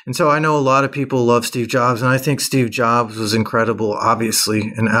so I know a lot of people love Steve Jobs, and I think Steve Jobs was incredible,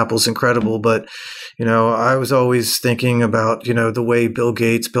 obviously, and Apple's incredible. But, I was always thinking about, the way Bill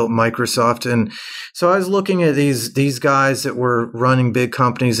Gates built Microsoft. And so I was looking at these guys that were running big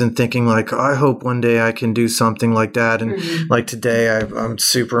companies and thinking, like, I hope one day I can do something like that. And like today, I'm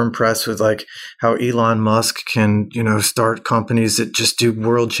super impressed with like how Elon Musk can, start companies that just do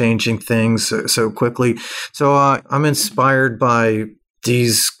world-changing things so quickly. So I'm inspired by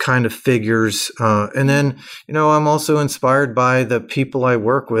these kind of figures. And then, I'm also inspired by the people I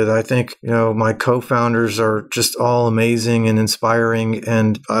work with. I think, my co-founders are just all amazing and inspiring,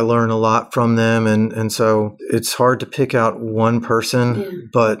 and I learn a lot from them. And so it's hard to pick out one person,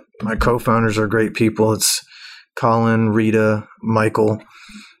 but my co-founders are great people. Colin, Rita, Michael,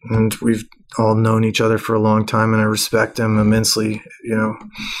 and we've all known each other for a long time, and I respect them immensely,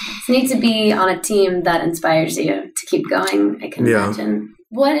 It's neat to be on a team that inspires you to keep going, I can imagine.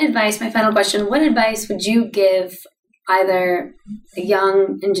 What advice, my final question, what advice would you give either a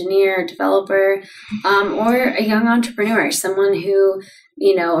young engineer, developer, or a young entrepreneur, someone who,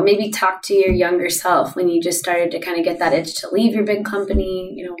 or maybe talk to your younger self when you just started to kind of get that itch to leave your big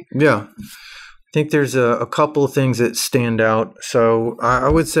company, Yeah. I think there's a couple of things that stand out. So I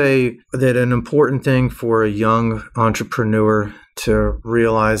would say that an important thing for a young entrepreneur to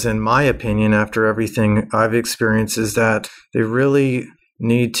realize, in my opinion, after everything I've experienced, is that they really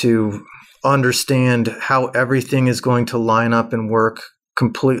need to understand how everything is going to line up and work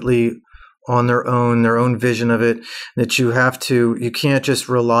completely on their own vision of it, that you can't just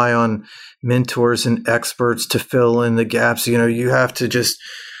rely on mentors and experts to fill in the gaps. You have to just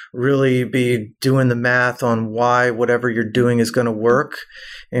really be doing the math on why whatever you're doing is going to work.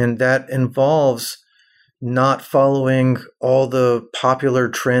 And that involves not following all the popular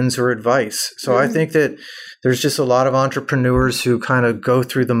trends or advice. So I think that there's just a lot of entrepreneurs who kind of go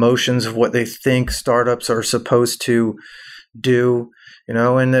through the motions of what they think startups are supposed to do,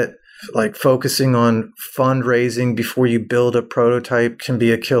 and that like focusing on fundraising before you build a prototype can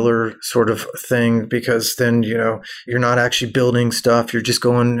be a killer sort of thing, because then, you're not actually building stuff. You're just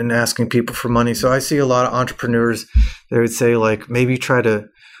going and asking people for money. So I see a lot of entrepreneurs, they would say like, maybe try to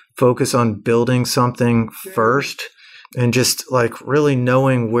focus on building something first, and just like really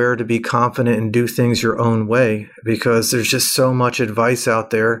knowing where to be confident and do things your own way, because there's just so much advice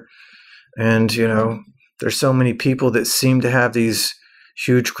out there. And, there's so many people that seem to have these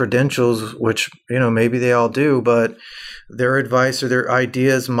huge credentials, which, maybe they all do, but their advice or their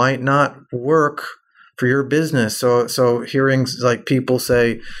ideas might not work for your business. So hearing like people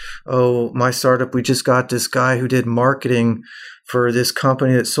say, oh, my startup, we just got this guy who did marketing for this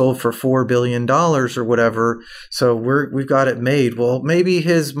company that sold for $4 billion or whatever, so we've got it made. Well, maybe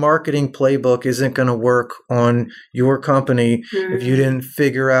his marketing playbook isn't going to work on your company if you didn't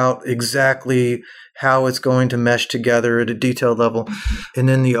figure out exactly how it's going to mesh together at a detailed level. And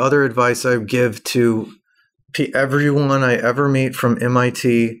then the other advice I give to everyone I ever meet from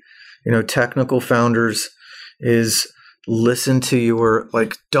MIT, technical founders, is listen to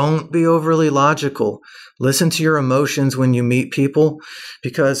don't be overly logical. Listen to your emotions when you meet people,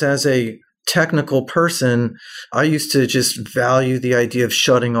 because as a technical person, I used to just value the idea of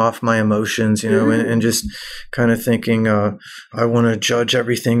shutting off my emotions, and just kind of thinking, I want to judge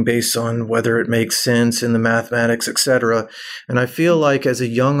everything based on whether it makes sense in the mathematics, etc. And I feel like as a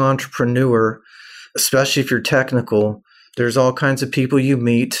young entrepreneur, especially if you're technical, there's all kinds of people you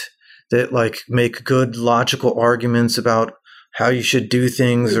meet that like make good logical arguments about how you should do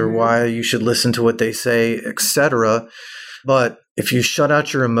things or why you should listen to what they say, etc. But if you shut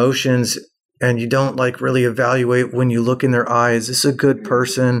out your emotions and you don't like really evaluate when you look in their eyes, is this a good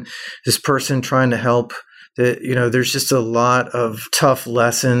person? This person trying to help? That, there's just a lot of tough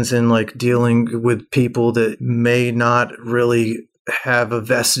lessons in like dealing with people that may not really have a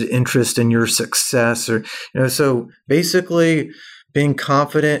vested interest in your success, or, so basically being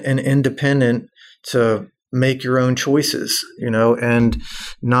confident and independent to make your own choices, and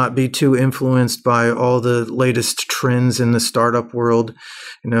not be too influenced by all the latest trends in the startup world,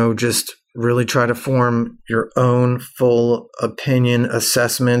 just really try to form your own full opinion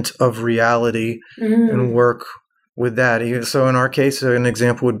assessment of reality and work with that. So in our case, an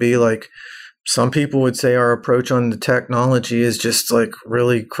example would be like, some people would say our approach on the technology is just like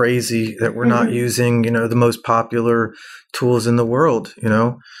really crazy, that we're not using, the most popular tools in the world.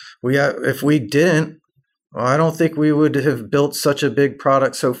 If we didn't, I don't think we would have built such a big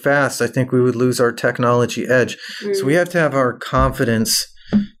product so fast. I think we would lose our technology edge. So we have to have our confidence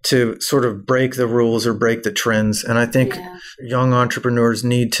to sort of break the rules or break the trends. And I think young entrepreneurs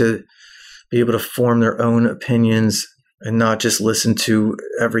need to be able to form their own opinions and not just listen to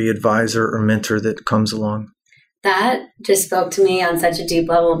every advisor or mentor that comes along. That just spoke to me on such a deep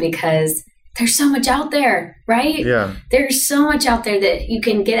level, because there's so much out there, right? Yeah. There's so much out there that you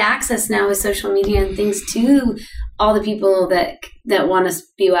can get access now with social media and things to all the people that want to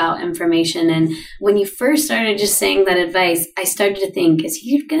spew out information. And when you first started just saying that advice, I started to think, is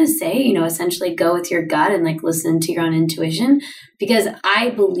he going to say, essentially go with your gut and like listen to your own intuition? Because I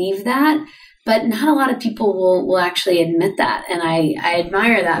believe that, but not a lot of people will actually admit that. And I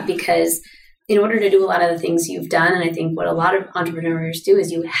admire that, because in order to do a lot of the things you've done, and I think what a lot of entrepreneurs do,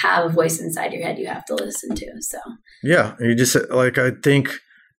 is you have a voice inside your head you have to listen to. So yeah, you just like, I think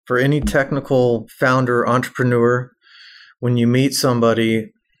for any technical founder, entrepreneur, when you meet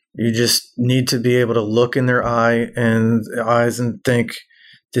somebody, You just need to be able to look in their eyes and think,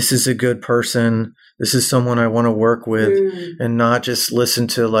 this is a good person. This is someone I want to work with, and not just listen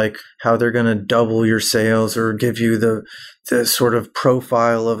to like how they're going to double your sales or give you the sort of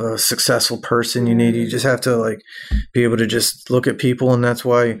profile of a successful person you need. You just have to like be able to just look at people. And that's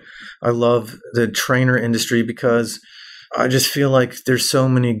why I love the trainer industry, because I just feel like there's so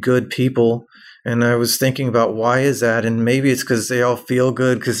many good people. And I was thinking about why is that? And maybe it's because they all feel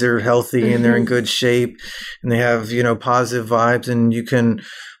good because they're healthy and they're in good shape and they have, positive vibes. And you can,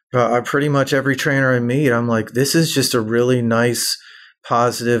 pretty much every trainer I meet, I'm like, this is just a really nice,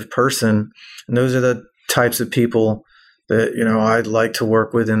 positive person. And those are the types of people that, I'd like to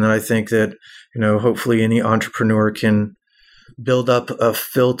work with. And that I think that, hopefully any entrepreneur can build up a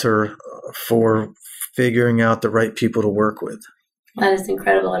filter for figuring out the right people to work with. That is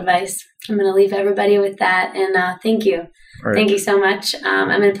incredible advice. I'm going to leave everybody with that. And thank you. Right. Thank you so much. I'm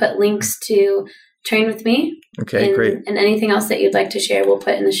going to put links to Train With Me. Okay, great. And anything else that you'd like to share, we'll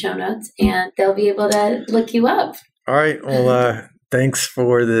put in the show notes, and they'll be able to look you up. All right. Well, thanks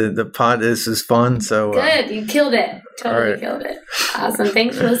for the pod. This is fun. So good. You killed it. Totally killed it. Awesome.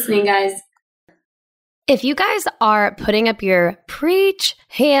 Thanks for listening, guys. If you guys are putting up your preach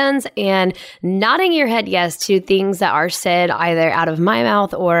hands and nodding your head yes to things that are said either out of my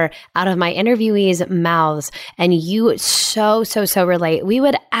mouth or out of my interviewees' mouths, and you so relate, we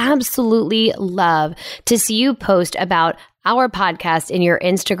would absolutely love to see you post about our podcast in your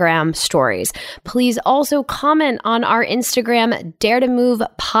Instagram stories. Please also comment on our Instagram Dare to Move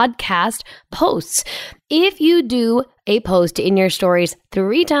podcast posts. If you do a post in your stories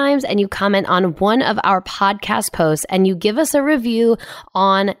 3 times and you comment on one of our podcast posts and you give us a review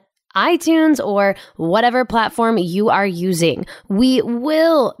on iTunes or whatever platform you are using, we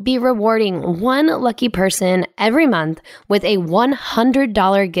will be rewarding one lucky person every month with a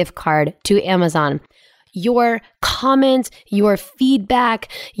 $100 gift card to Amazon. Your comments, your feedback,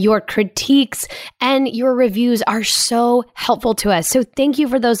 your critiques, and your reviews are so helpful to us. So thank you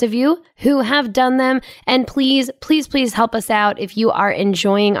for those of you who have done them. And please help us out if you are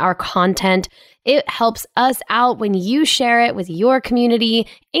enjoying our content. It helps us out when you share it with your community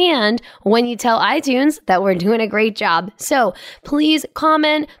and when you tell iTunes that we're doing a great job. So please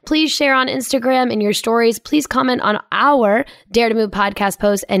comment, please share on Instagram in your stories. Please comment on our Dare to Move podcast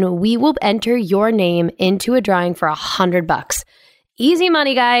post, and we will enter your name into a drawing for $100. Easy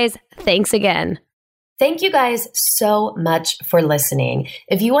money, guys. Thanks again. Thank you guys so much for listening.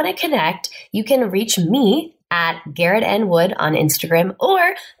 If you want to connect, you can reach me at Garrett N. Wood on Instagram,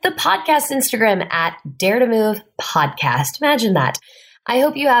 or the podcast Instagram at Dare to Move Podcast. Imagine that. I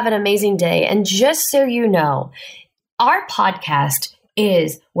hope you have an amazing day. And just so you know, our podcast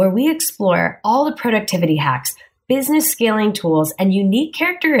is where we explore all the productivity hacks, business scaling tools, and unique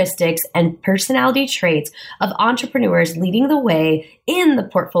characteristics and personality traits of entrepreneurs leading the way in the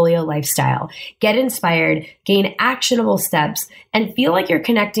portfolio lifestyle. Get inspired, gain actionable steps, and feel like you're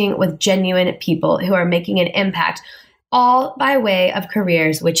connecting with genuine people who are making an impact, all by way of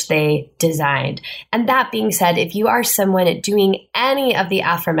careers which they designed. And that being said, if you are someone doing any of the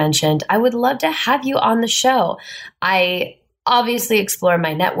aforementioned, I would love to have you on the show. I obviously explore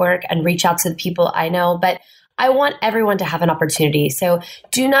my network and reach out to the people I know, but I want everyone to have an opportunity. So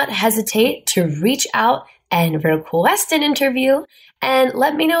do not hesitate to reach out and request an interview, and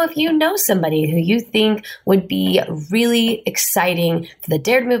let me know if you know somebody who you think would be really exciting for the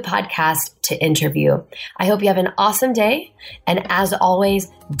Dare to Move podcast to interview. I hope you have an awesome day, and as always,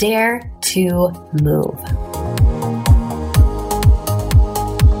 dare to move.